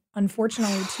episode,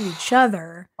 unfortunately, to each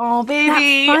other. Oh,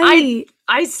 baby.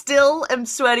 I still am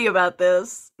sweaty about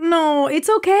this. No, it's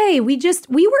okay. We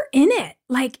were in it.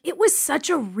 Like, it was such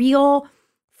a real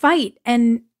fight.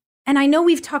 And I know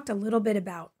we've talked a little bit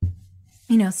about,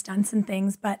 stunts and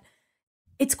things, but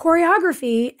it's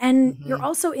choreography and you're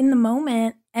also in the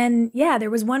moment. And yeah, there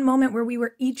was one moment where we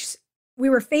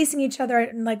were facing each other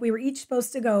and like we were each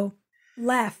supposed to go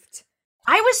left.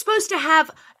 I was supposed to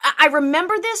I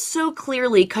remember this so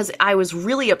clearly because I was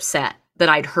really upset that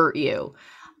I'd hurt you.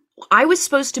 I was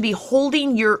supposed to be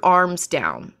holding your arms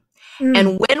down.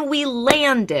 And when we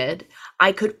landed,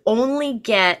 I could only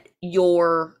get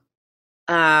your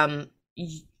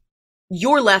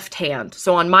left hand,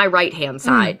 so on my right hand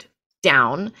side,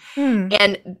 down.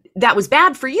 And that was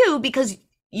bad for you because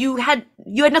you had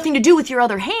nothing to do with your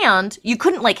other hand. You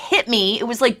couldn't like hit me. It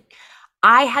was like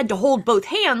I had to hold both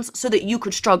hands so that you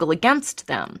could struggle against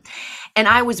them. And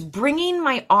I was bringing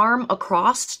my arm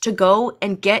across to go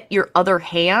and get your other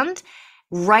hand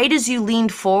right as you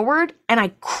leaned forward, and I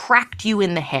cracked you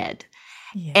in the head.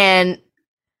 Yeah. And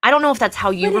I don't know if that's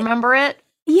how you remember it.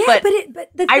 Yeah, but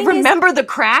the I remember the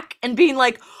crack and being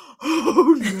like,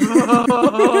 oh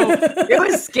no. It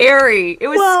was scary. It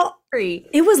was scary.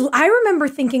 I remember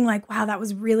thinking like, wow, that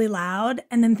was really loud.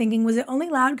 And then thinking, was it only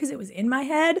loud because it was in my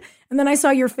head? And then I saw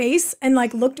your face and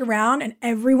like looked around and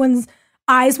everyone's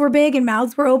eyes were big and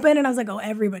mouths were open. And I was like, oh,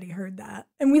 everybody heard that.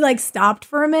 And we like stopped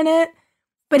for a minute.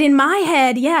 But in my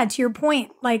head, yeah, to your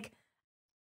point, like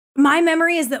my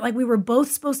memory is that like we were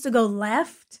both supposed to go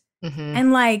left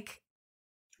and like.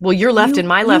 Well, your left and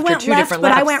my left are two left, different but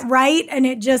lefts. I went right, and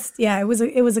it just, it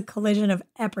was a collision of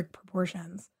epic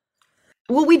proportions.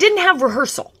 Well, we didn't have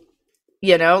rehearsal,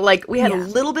 like we had a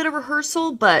little bit of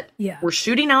rehearsal, but we're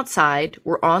shooting outside,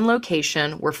 we're on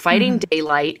location, we're fighting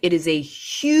daylight. It is a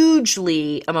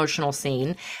hugely emotional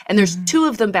scene, and there's two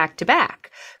of them back to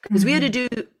back because we had to do.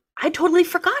 I'd totally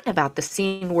forgotten about the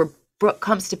scene where Brooke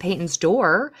comes to Peyton's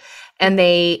door and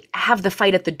they have the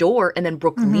fight at the door, and then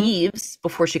Brooke leaves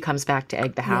before she comes back to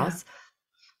egg the house.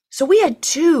 So we had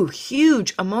two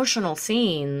huge emotional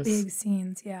scenes. Big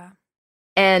scenes, yeah.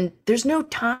 And there's no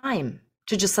time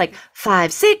to just like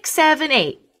 5, 6, 7,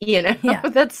 8, Yeah.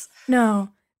 That's no.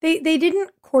 They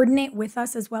didn't coordinate with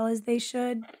us as well as they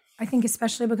should. I think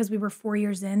especially because we were 4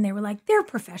 years in, they were like, they're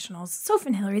professionals. Soph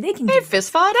and Hillary, they can do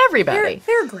fist fought everybody.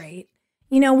 They're great.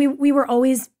 We were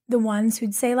always the ones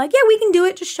who'd say like, yeah, we can do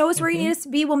it. Just show us where you need us to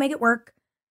be. We'll make it work.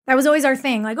 That was always our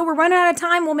thing. Like, oh, we're running out of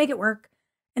time. We'll make it work.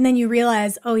 And then you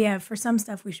realize, oh yeah, for some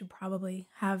stuff we should probably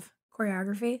have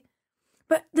choreography.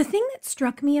 But the thing that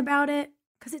struck me about it,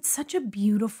 because it's such a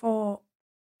beautiful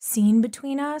scene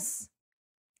between us,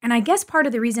 and I guess part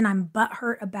of the reason I'm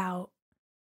butthurt about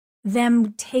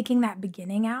them taking that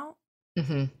beginning out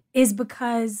is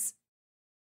because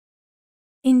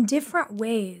in different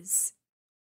ways,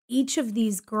 each of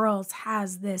these girls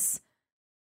has this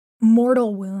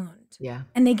mortal wound. Yeah.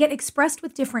 And they get expressed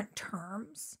with different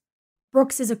terms.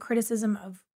 Brooke's is a criticism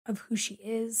of who she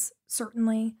is,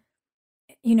 certainly.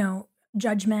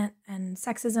 Judgment and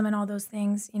sexism and all those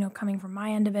things, coming from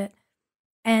my end of it.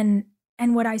 And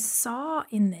what I saw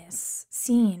in this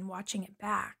scene, watching it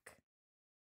back,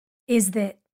 is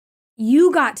that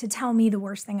you got to tell me the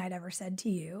worst thing I'd ever said to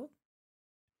you.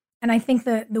 And I think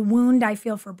the wound I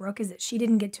feel for Brooke is that she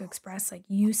didn't get to express, like,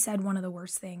 you said one of the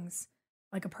worst things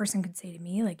like a person could say to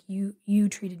me, like you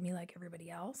treated me like everybody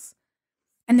else.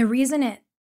 And the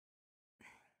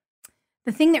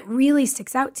thing that really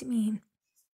sticks out to me,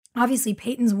 obviously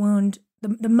Peyton's wound,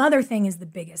 the mother thing is the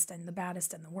biggest and the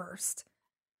baddest and the worst.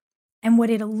 And what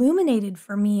it illuminated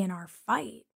for me in our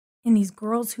fight, in these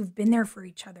girls who've been there for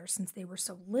each other since they were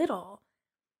so little,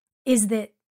 is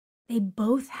that they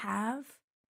both have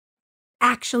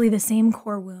actually the same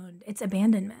core wound. It's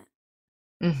abandonment.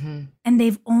 And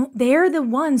they're the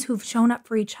ones who've shown up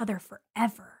for each other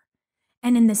forever.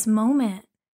 And in this moment,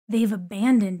 they've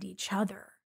abandoned each other.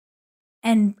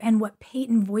 And what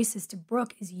Peyton voices to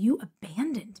Brooke is, you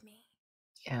abandoned me.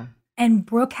 Yeah. And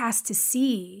Brooke has to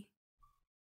see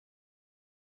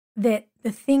that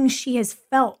the thing she has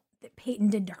felt that Peyton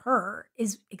did to her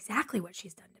is exactly what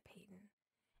she's done to Peyton.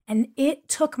 And it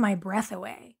took my breath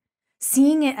away.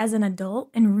 Seeing it as an adult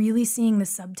and really seeing the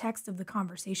subtext of the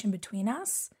conversation between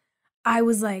us, I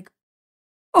was like,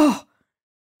 oh,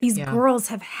 these girls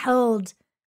have held,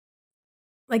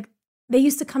 like, they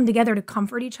used to come together to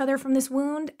comfort each other from this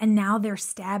wound, and now they're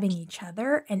stabbing each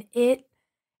other, and it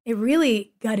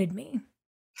really gutted me.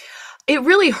 It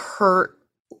really hurt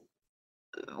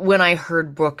when I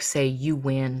heard Brooke say, you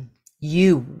win,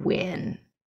 you win,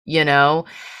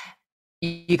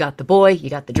 You got the boy,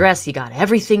 you got the dress, you got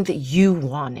everything that you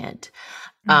wanted.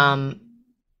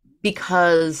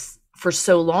 Because for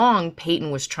so long, Peyton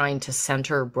was trying to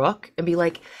center Brooke and be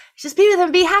like, just be with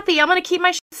him, be happy. I'm going to keep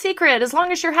my secret as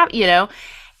long as you're happy,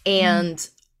 And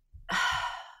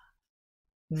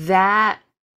that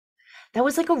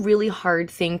was like a really hard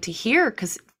thing to hear,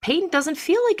 because Peyton doesn't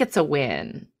feel like it's a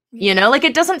win, like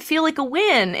it doesn't feel like a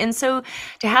win. And so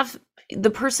to have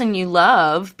the person you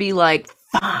love be like,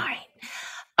 fine.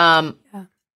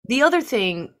 The other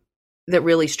thing that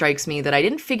really strikes me that I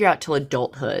didn't figure out till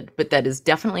adulthood, but that is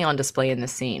definitely on display in the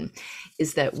scene,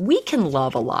 is that we can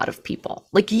love a lot of people.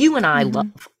 Like you and I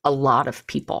love a lot of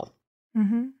people.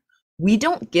 We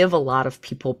don't give a lot of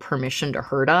people permission to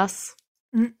hurt us.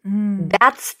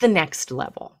 That's the next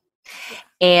level.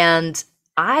 And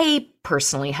I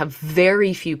personally have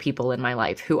very few people in my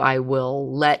life who I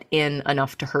will let in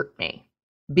enough to hurt me,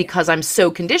 because I'm so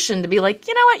conditioned to be like,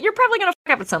 you know what, you're probably going to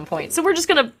fuck up at some point. So we're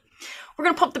going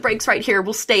to pump the brakes right here.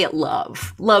 We'll stay at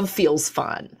love. Love feels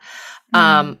fun.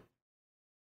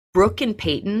 Brooke and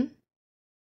Peyton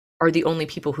are the only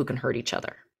people who can hurt each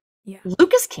other. Yeah.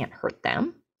 Lucas can't hurt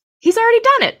them. He's already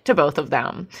done it to both of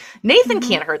them. Nathan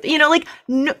can't hurt them.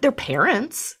 No, their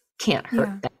parents can't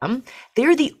hurt them.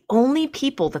 They're the only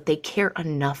people that they care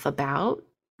enough about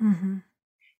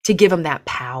to give them that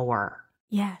power.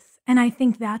 Yes. And I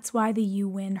think that's why the you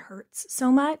win hurts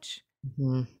so much.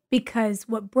 Mhm. Because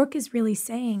what Brooke is really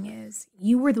saying is,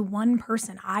 you were the one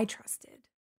person I trusted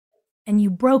and you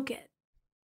broke it.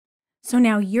 So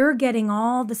now you're getting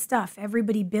all the stuff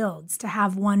everybody builds to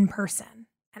have one person,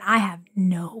 and I have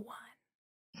no one.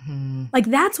 Mhm. Like,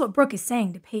 that's what Brooke is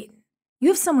saying to Peyton. You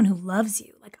have someone who loves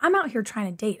you. Like, I'm out here trying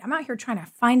to date. I'm out here trying to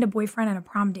find a boyfriend and a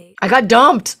prom date. I got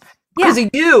dumped because of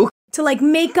you. To like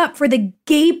make up for the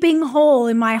gaping hole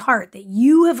in my heart that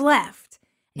you have left.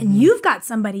 And you've got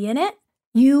somebody in it,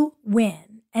 you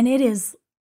win. And it is,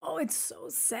 oh, it's so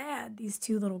sad, these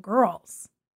two little girls.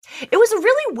 It was a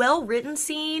really well-written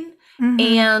scene,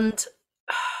 and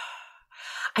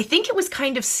I think it was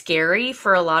kind of scary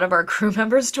for a lot of our crew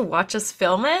members to watch us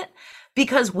film it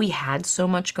because we had so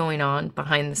much going on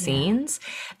behind the scenes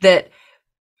that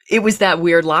it was that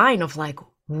weird line of like,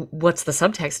 what's the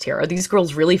subtext here? Are these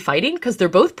girls really fighting? Because they're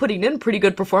both putting in pretty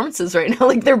good performances right now.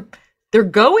 Like they're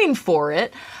going for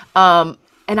it. And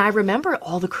I remember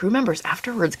all the crew members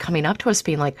afterwards coming up to us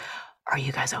being like, are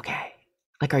you guys okay?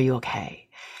 Like, are you okay?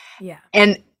 Yeah.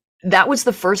 And that was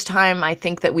the first time I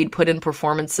think that we'd put in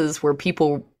performances where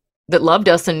people that loved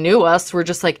us and knew us were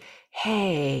just like,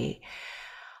 hey,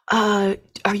 are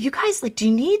you guys like, do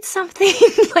you need something?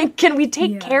 Like, can we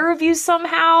take care of you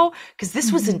somehow? Because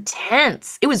this was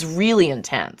intense. It was really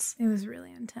intense. It was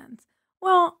really intense.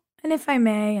 Well, and if I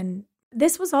may, and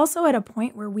this was also at a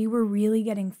point where we were really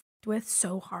getting f***ed with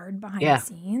so hard behind the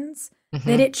scenes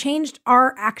that it changed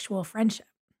our actual friendship.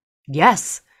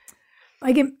 Yes.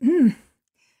 Like it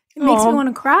makes me want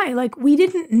to cry. Like, we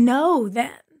didn't know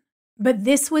then, but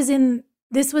this was in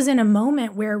a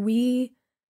moment where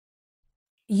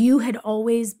you had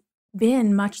always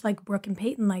been much like Brooke and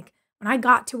Peyton. Like, when I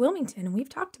got to Wilmington, and we've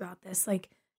talked about this,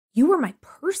 like, you were my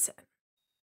person.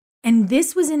 And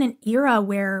this was in an era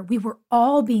where we were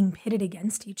all being pitted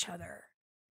against each other.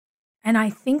 And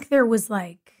I think there was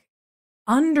like,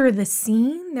 under the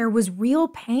scene, there was real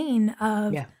pain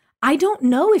of, I don't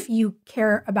know if you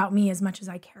care about me as much as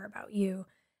I care about you.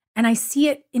 And I see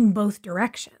it in both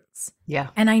directions. Yeah.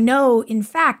 And I know, in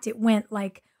fact, it went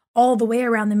like all the way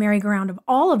around the merry-go-round of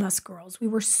all of us girls. We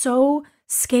were so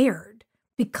scared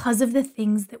because of the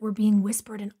things that were being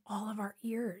whispered in all of our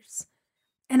ears.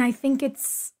 And I think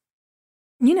it's,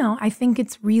 I think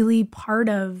it's really part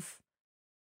of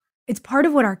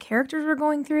what our characters were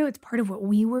going through. It's part of what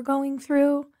we were going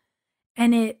through.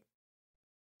 And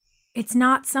it's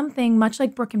not something, much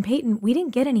like Brooke and Peyton, we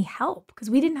didn't get any help because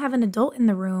we didn't have an adult in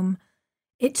the room.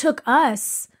 It took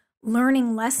us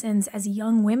learning lessons as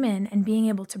young women and being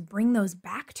able to bring those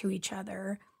back to each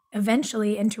other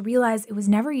eventually, and to realize it was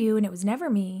never you and it was never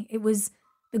me. It was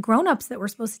the grownups that were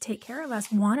supposed to take care of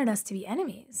us wanted us to be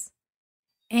enemies.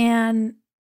 And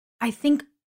I think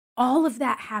all of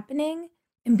that happening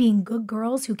and being good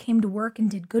girls who came to work and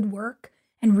did good work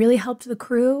and really helped the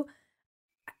crew,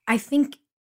 I think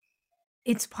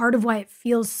it's part of why it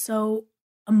feels so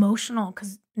emotional,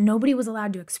 because nobody was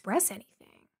allowed to express anything.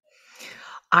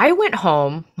 I went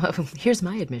home. Here's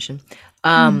my admission.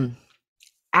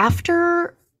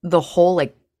 After the whole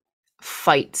like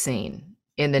fight scene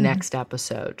in the next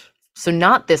episode. So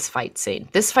not this fight scene.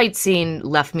 This fight scene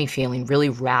left me feeling really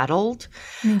rattled.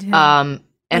 Me too. And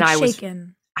Like I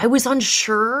shaken. was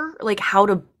unsure like how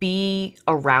to be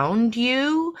around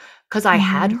you because I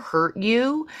had hurt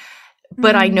you.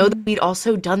 But I know that we'd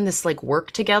also done this like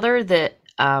work together that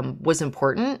was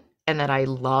important and that I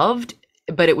loved,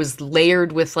 but it was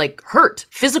layered with like hurt,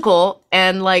 physical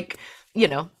and like,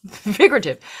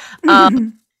 figurative.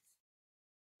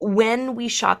 When we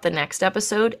shot the next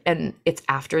episode, and it's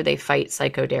after they fight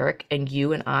Psycho Derek, and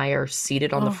you and I are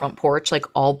seated on the front porch, like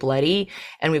all bloody,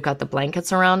 and we've got the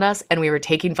blankets around us, and we were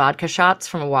taking vodka shots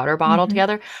from a water bottle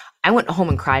together. I went home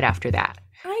and cried after that.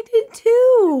 I did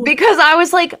too. Because I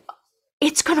was like,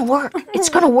 it's going to work. It's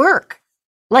going to work.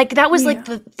 Like, that was like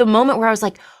the moment where I was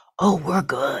like, oh, we're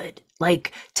good.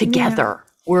 Like, together,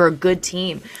 we're a good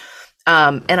team.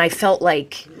 And I felt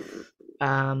like,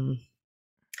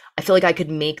 I could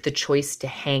make the choice to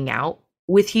hang out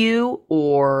with you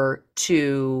or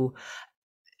to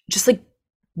just like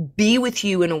be with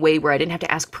you in a way where I didn't have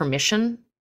to ask permission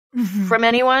from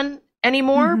anyone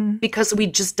anymore because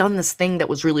we'd just done this thing that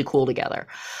was really cool together.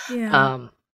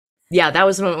 That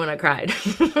was the moment when I cried.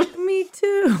 Me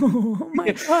too. Oh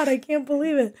my God, I can't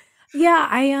believe it. Yeah,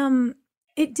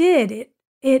 it did.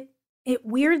 It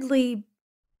weirdly,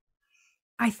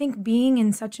 I think being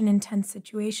in such an intense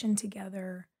situation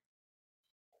together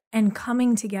and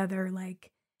coming together,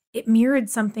 like, it mirrored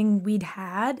something we'd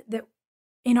had that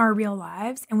in our real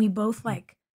lives, and we both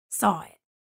like saw it.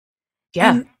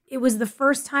 Yeah. And it was the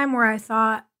first time where I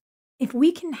thought, if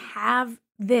we can have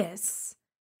this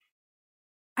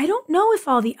I don't know if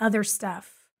all the other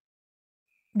stuff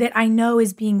that I know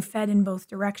is being fed in both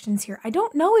directions here, I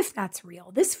don't know if that's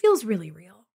real. This feels really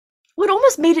real. What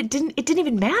almost made it didn't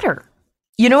even matter.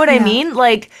 You know what I mean?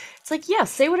 Like, it's like, yeah,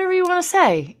 say whatever you want to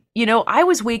say. You know, I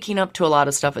was waking up to a lot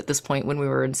of stuff at this point when we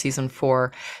were in season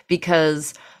 4,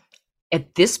 because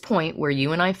at this point where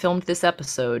you and I filmed this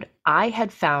episode, I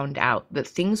had found out that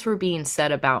things were being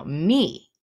said about me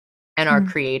and our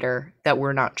creator that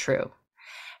were not true.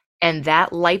 And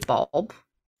that light bulb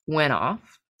went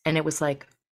off, and it was like,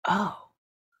 oh,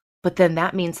 but then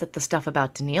that means that the stuff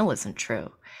about Danielle isn't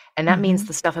true. And that means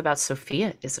the stuff about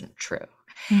Sophia isn't true.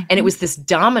 And it was this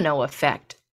domino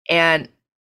effect. And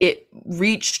it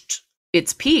reached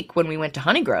its peak when we went to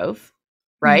Honeygrove,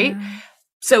 right? Yeah.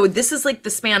 So this is like the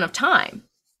span of time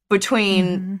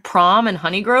between prom and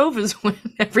Honeygrove is when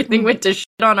everything went to shit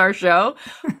on our show.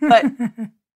 But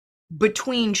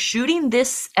between shooting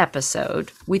this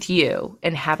episode with you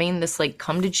and having this like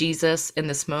come to Jesus in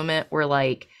this moment where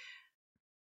like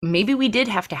maybe we did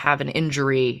have to have an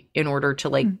injury in order to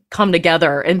like come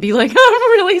together and be like, oh,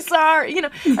 I'm really sorry. You know,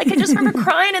 like I just remember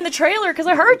crying in the trailer because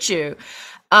I hurt you.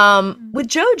 With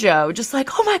JoJo, just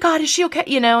like, oh my God, is she okay?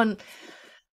 You know,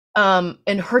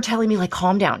 and her telling me like,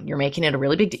 calm down. You're making it a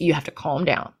really big deal. You have to calm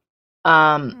down.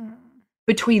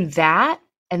 Between that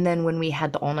and then when we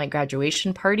had the all night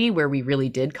graduation party where we really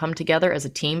did come together as a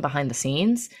team behind the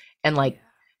scenes and like,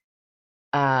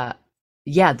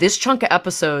 yeah, this chunk of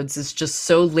episodes is just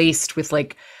so laced with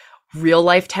like real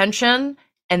life tension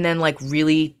and then like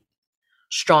really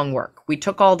strong work. We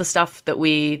took all the stuff that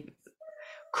we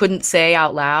couldn't say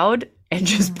out loud and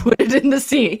just put it in the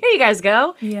scene. Here you guys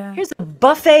go. Yeah. Here's a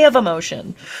buffet of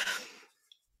emotion.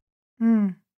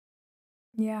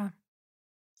 Yeah.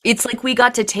 It's like we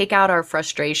got to take out our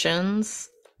frustrations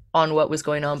on what was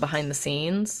going on behind the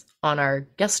scenes on our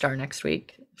guest star next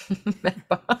week.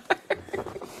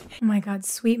 Oh my God,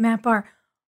 sweet Matt Barr.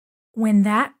 When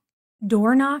that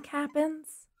door knock happens,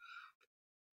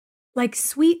 like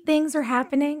sweet things are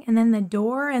happening, and then the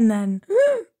door, and then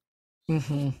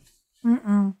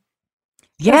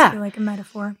yeah, feel like a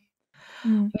metaphor.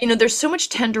 You know, there's so much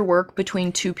tender work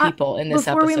between two people in this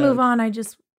before episode. We move on, I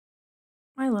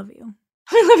love you.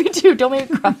 I love you too. Don't make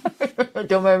me cry.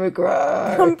 Don't make me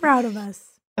cry. I'm proud of us.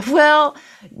 Well,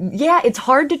 yeah, it's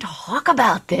hard to talk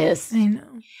about this. I know.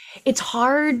 It's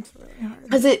hard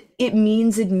because it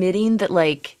means admitting that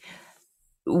like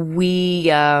we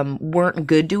weren't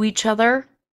good to each other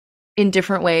in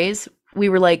different ways. We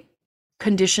were like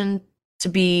conditioned to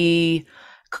be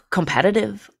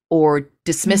competitive or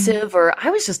dismissive, or I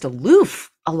was just aloof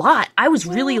a lot. I was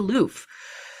really aloof.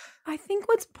 I think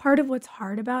part of what's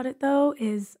hard about it though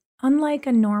is unlike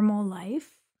a normal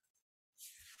life,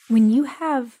 when you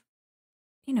have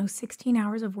 16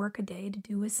 hours of work a day to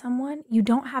do with someone, you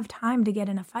don't have time to get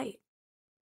in a fight.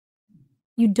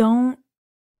 You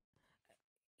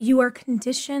are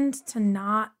conditioned to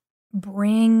not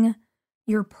bring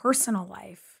your personal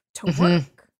life to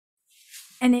work.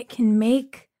 And it can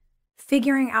make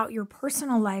figuring out your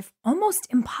personal life almost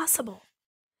impossible.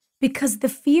 Because the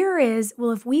fear is,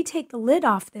 well, if we take the lid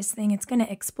off this thing, it's going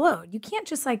to explode. You can't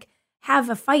just like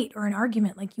have a fight or an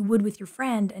argument like you would with your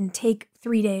friend and take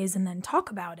 3 days and then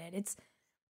talk about it.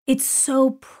 It's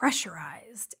so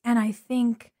pressurized. And I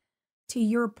think, to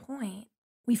your point,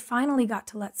 we finally got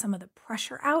to let some of the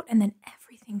pressure out, and then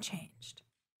everything changed.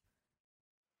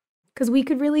 Because we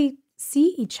could really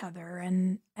see each other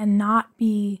and not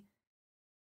be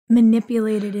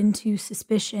manipulated into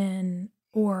suspicion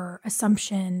or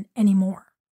assumption anymore.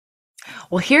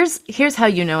 Well, here's how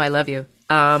you know I love you.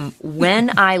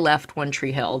 When I left One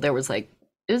Tree Hill, there was like,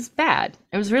 it was bad.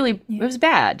 It was really, it was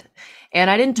bad. And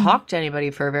I didn't talk to anybody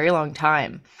for a very long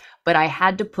time, but I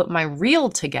had to put my reel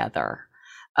together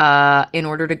in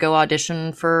order to go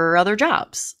audition for other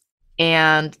jobs.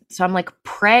 And so I'm like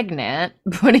pregnant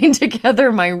putting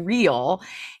together my reel.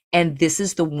 And this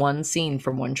is the one scene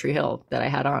from One Tree Hill that I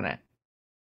had on it.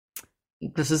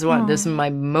 This is my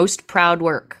most proud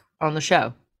work on the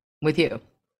show with you.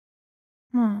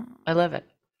 I love it.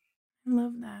 I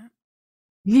love that.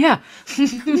 Yeah.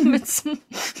 it's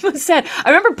sad. I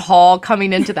remember Paul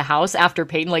coming into the house after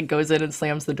Peyton like goes in and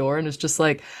slams the door and is just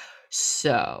like,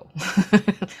 so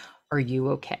are you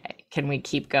okay? Can we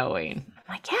keep going?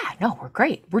 I'm like, yeah, no, we're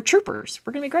great. We're troopers.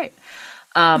 We're going to be great.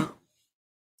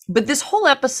 But this whole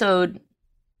episode,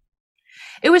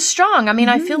 it was strong. I mean,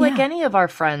 I feel like any of our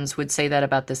friends would say that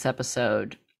about this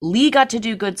episode. Lee got to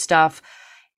do good stuff.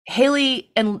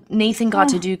 Haley and Nathan got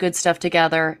to do good stuff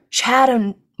together. Chad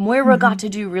and Moira got to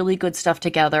do really good stuff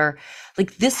together.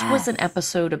 Like, this was an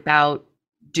episode about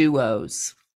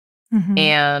duos. Mhm.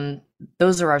 And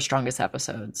those are our strongest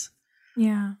episodes.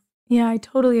 Yeah. Yeah, I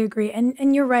totally agree.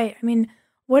 And you're right. I mean,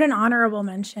 what an honorable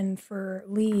mention for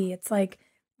Lee. It's like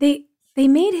they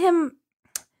made him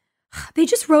they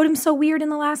just wrote him so weird in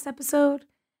the last episode.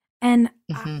 And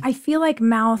I feel like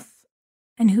Mouth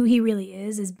and who he really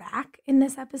is back in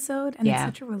this episode. And it's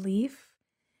such a relief.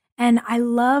 And I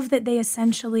love that they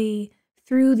essentially,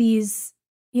 through these,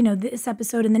 this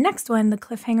episode and the next one, the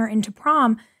cliffhanger into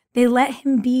prom, they let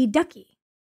him be Ducky.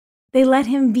 They let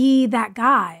him be that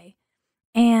guy.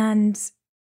 And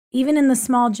even in the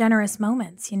small, generous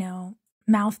moments,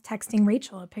 Mouth texting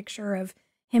Rachel a picture of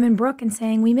him and Brooke and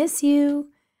saying, "We miss you."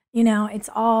 It's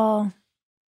all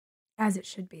as it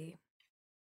should be.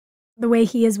 The way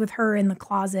he is with her in the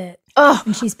closet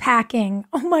and she's packing.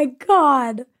 Oh my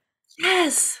God.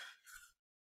 Yes.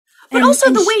 But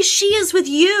also the way she is with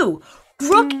you.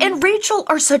 Brooke and Rachel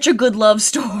are such a good love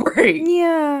story.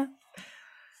 Yeah.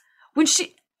 When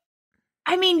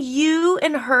you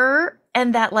and her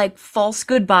and that like false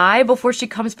goodbye before she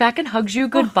comes back and hugs you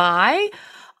goodbye.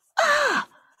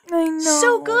 I know.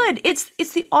 So good.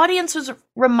 It's the audience's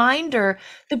reminder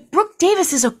that Brooke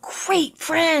Davis is a great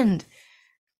friend.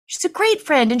 She's a great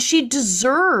friend and she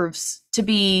deserves to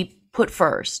be put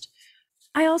first.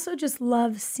 I also just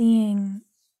love seeing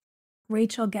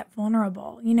Rachel get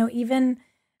vulnerable. Even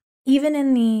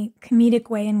in the comedic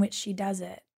way in which she does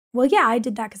it. Well, yeah, I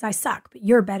did that because I suck, but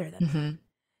you're better than me.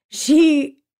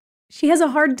 She has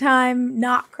a hard time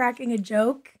not cracking a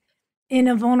joke in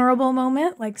a vulnerable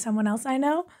moment, like someone else I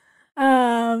know.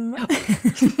 But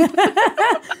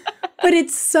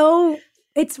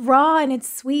it's raw and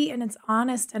it's sweet and it's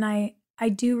honest. And I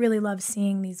do really love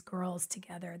seeing these girls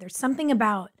together. There's something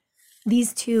about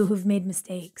these two who've made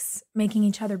mistakes making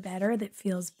each other better that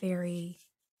feels very,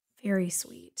 very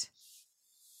sweet.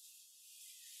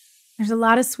 There's a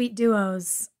lot of sweet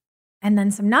duos and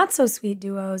then some not so sweet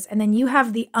duos. And then you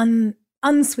have the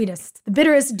unsweetest, the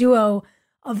bitterest duo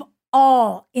of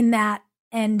all in that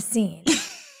end scene.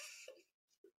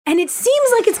 And it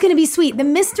seems like it's going to be sweet. The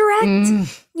misdirect,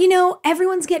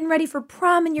 everyone's getting ready for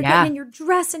prom and you're getting in your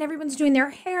dress and everyone's doing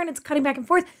their hair and it's cutting back and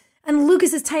forth. And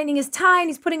Lucas is tightening his tie and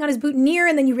he's putting on his boutonniere.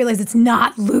 And then you realize it's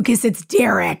not Lucas, it's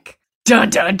Derek. Dun,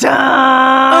 dun,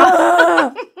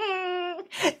 dun.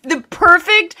 The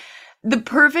perfect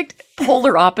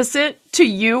polar opposite to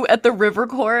you at the River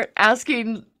Court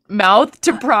asking Mouth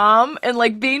to prom and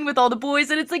like being with all the boys.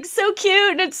 And it's like so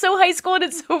cute and it's so high school and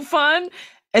it's so fun.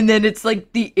 And then it's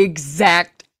like the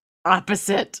exact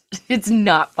opposite. It's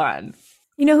not fun.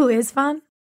 You know who is fun?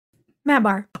 Matt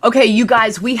Barr. Okay, you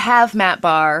guys, we have Matt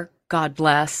Barr. God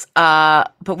bless.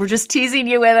 But we're just teasing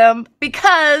you with him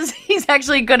because he's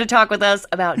actually going to talk with us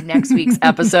about next week's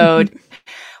episode,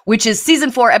 which is season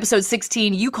 4, episode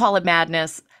 16. You call it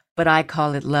madness, but I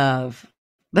call it love.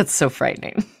 That's so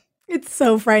frightening. It's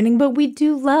so frightening, but we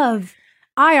do love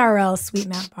IRL Sweet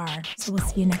Matt Barr. So we'll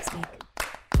see you next week.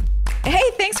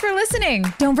 Hey, thanks for listening.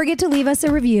 Don't forget to leave us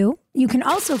a review. You can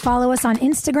also follow us on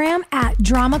Instagram at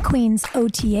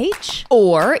DramaQueensOTH.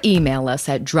 Or email us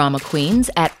at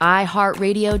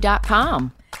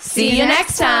dramaqueens@iheartradio.com. See you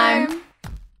next time.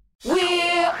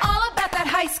 We're all about that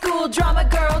high school drama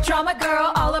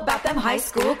girl, all about them high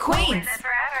school queens.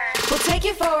 We'll take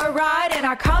you for a ride in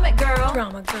our comic girl,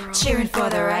 cheering for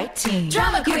the right team.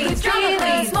 Drama queens,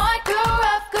 smart girl,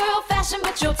 rough girl, fashion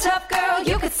but you're tough girl.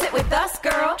 You could sit with us,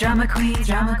 girl. Drama queens,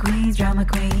 drama queens, drama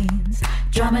queens,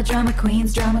 drama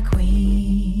queens, drama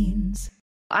queens.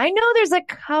 I know there's a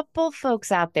couple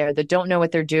folks out there that don't know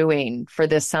what they're doing for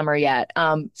this summer yet.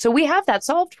 So we have that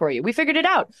solved for you. We figured it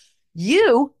out.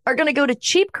 You are going to go to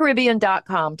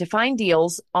cheapcaribbean.com to find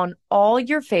deals on all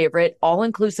your favorite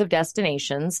all-inclusive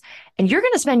destinations, and you're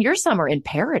going to spend your summer in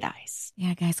paradise.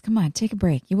 Yeah, guys, come on, take a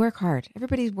break. You work hard.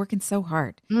 Everybody's working so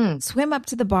hard. Swim up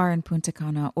to the bar in Punta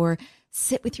Cana or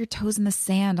sit with your toes in the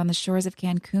sand on the shores of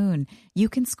Cancun. You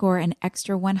can score an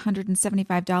extra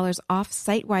 $175 off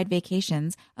site-wide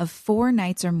vacations of 4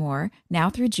 nights or more now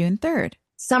through June 3rd.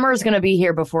 Summer is going to be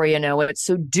here before you know it,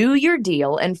 so do your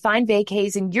deal and find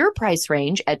vacays in your price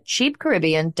range at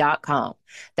cheapcaribbean.com.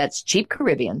 That's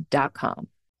cheapcaribbean.com.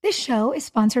 This show is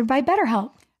sponsored by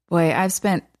BetterHelp. Boy, I've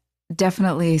spent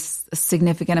definitely a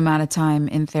significant amount of time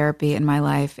in therapy in my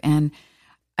life, and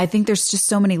I think there's just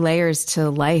so many layers to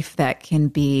life that can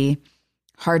be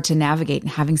hard to navigate,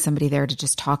 and having somebody there to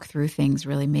just talk through things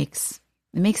really makes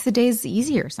the days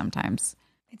easier sometimes.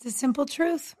 It's a simple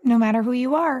truth. No matter who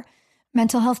you are,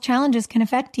 mental health challenges can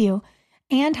affect you,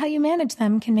 and how you manage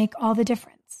them can make all the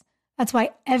difference. That's why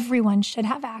everyone should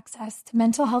have access to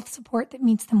mental health support that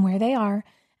meets them where they are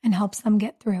and helps them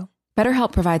get through.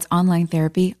 BetterHelp provides online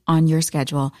therapy on your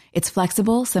schedule. It's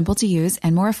flexible, simple to use,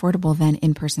 and more affordable than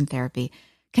in-person therapy.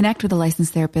 Connect with a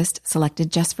licensed therapist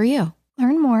selected just for you.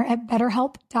 Learn more at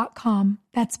betterhelp.com.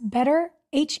 That's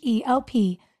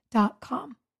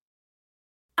betterhelp.com.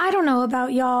 I don't know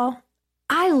about y'all.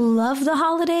 I love the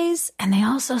holidays, and they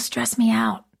also stress me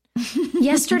out.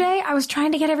 Yesterday, I was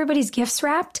trying to get everybody's gifts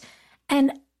wrapped,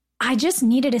 and I just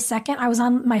needed a second. I was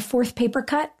on my 4th paper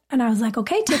cut, and I was like,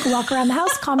 okay, take a walk around the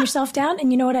house, calm yourself down.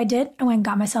 And you know what I did? I went and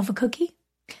got myself a cookie,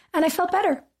 and I felt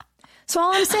better. So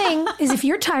all I'm saying is if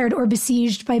you're tired or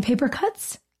besieged by paper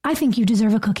cuts, I think you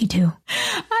deserve a cookie too.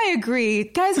 I agree.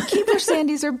 Guys, Keebler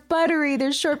Sandies are buttery.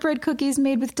 They're shortbread cookies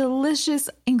made with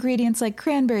delicious ingredients like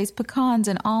cranberries, pecans,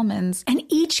 and almonds. And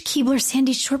each Keebler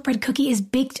Sandies shortbread cookie is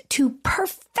baked to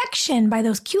perfection by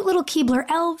those cute little Keebler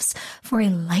elves for a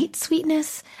light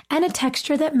sweetness and a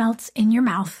texture that melts in your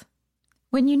mouth.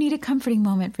 When you need a comforting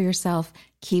moment for yourself,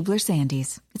 Keebler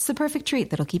Sandies. It's the perfect treat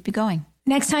that'll keep you going.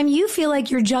 Next time you feel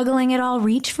like you're juggling it all,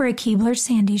 reach for a Keebler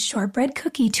Sandies shortbread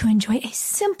cookie to enjoy a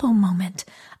simple moment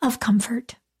of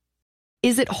comfort.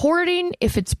 Is it hoarding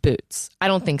if it's boots? I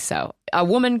don't think so. A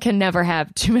woman can never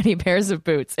have too many pairs of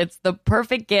boots. It's the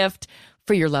perfect gift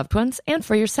for your loved ones and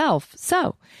for yourself.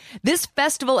 So this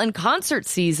festival and concert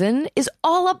season is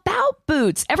all about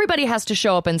boots. Everybody has to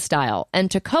show up in style, and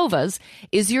Tecovas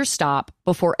is your stop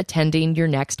before attending your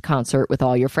next concert with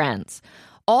all your friends.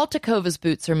 All Tecovas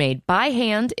boots are made by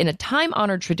hand in a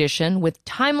time-honored tradition with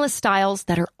timeless styles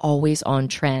that are always on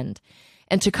trend.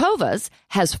 And Tecovas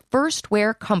has first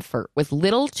wear comfort with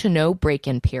little to no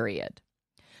break-in period.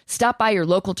 Stop by your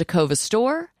local Tecovas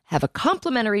store, have a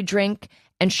complimentary drink,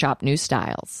 and shop new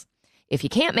styles. If you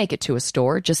can't make it to a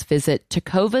store, just visit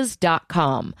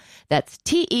tecovas.com. That's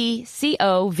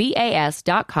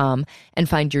TECOVAS.com and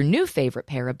find your new favorite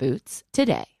pair of boots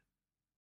today.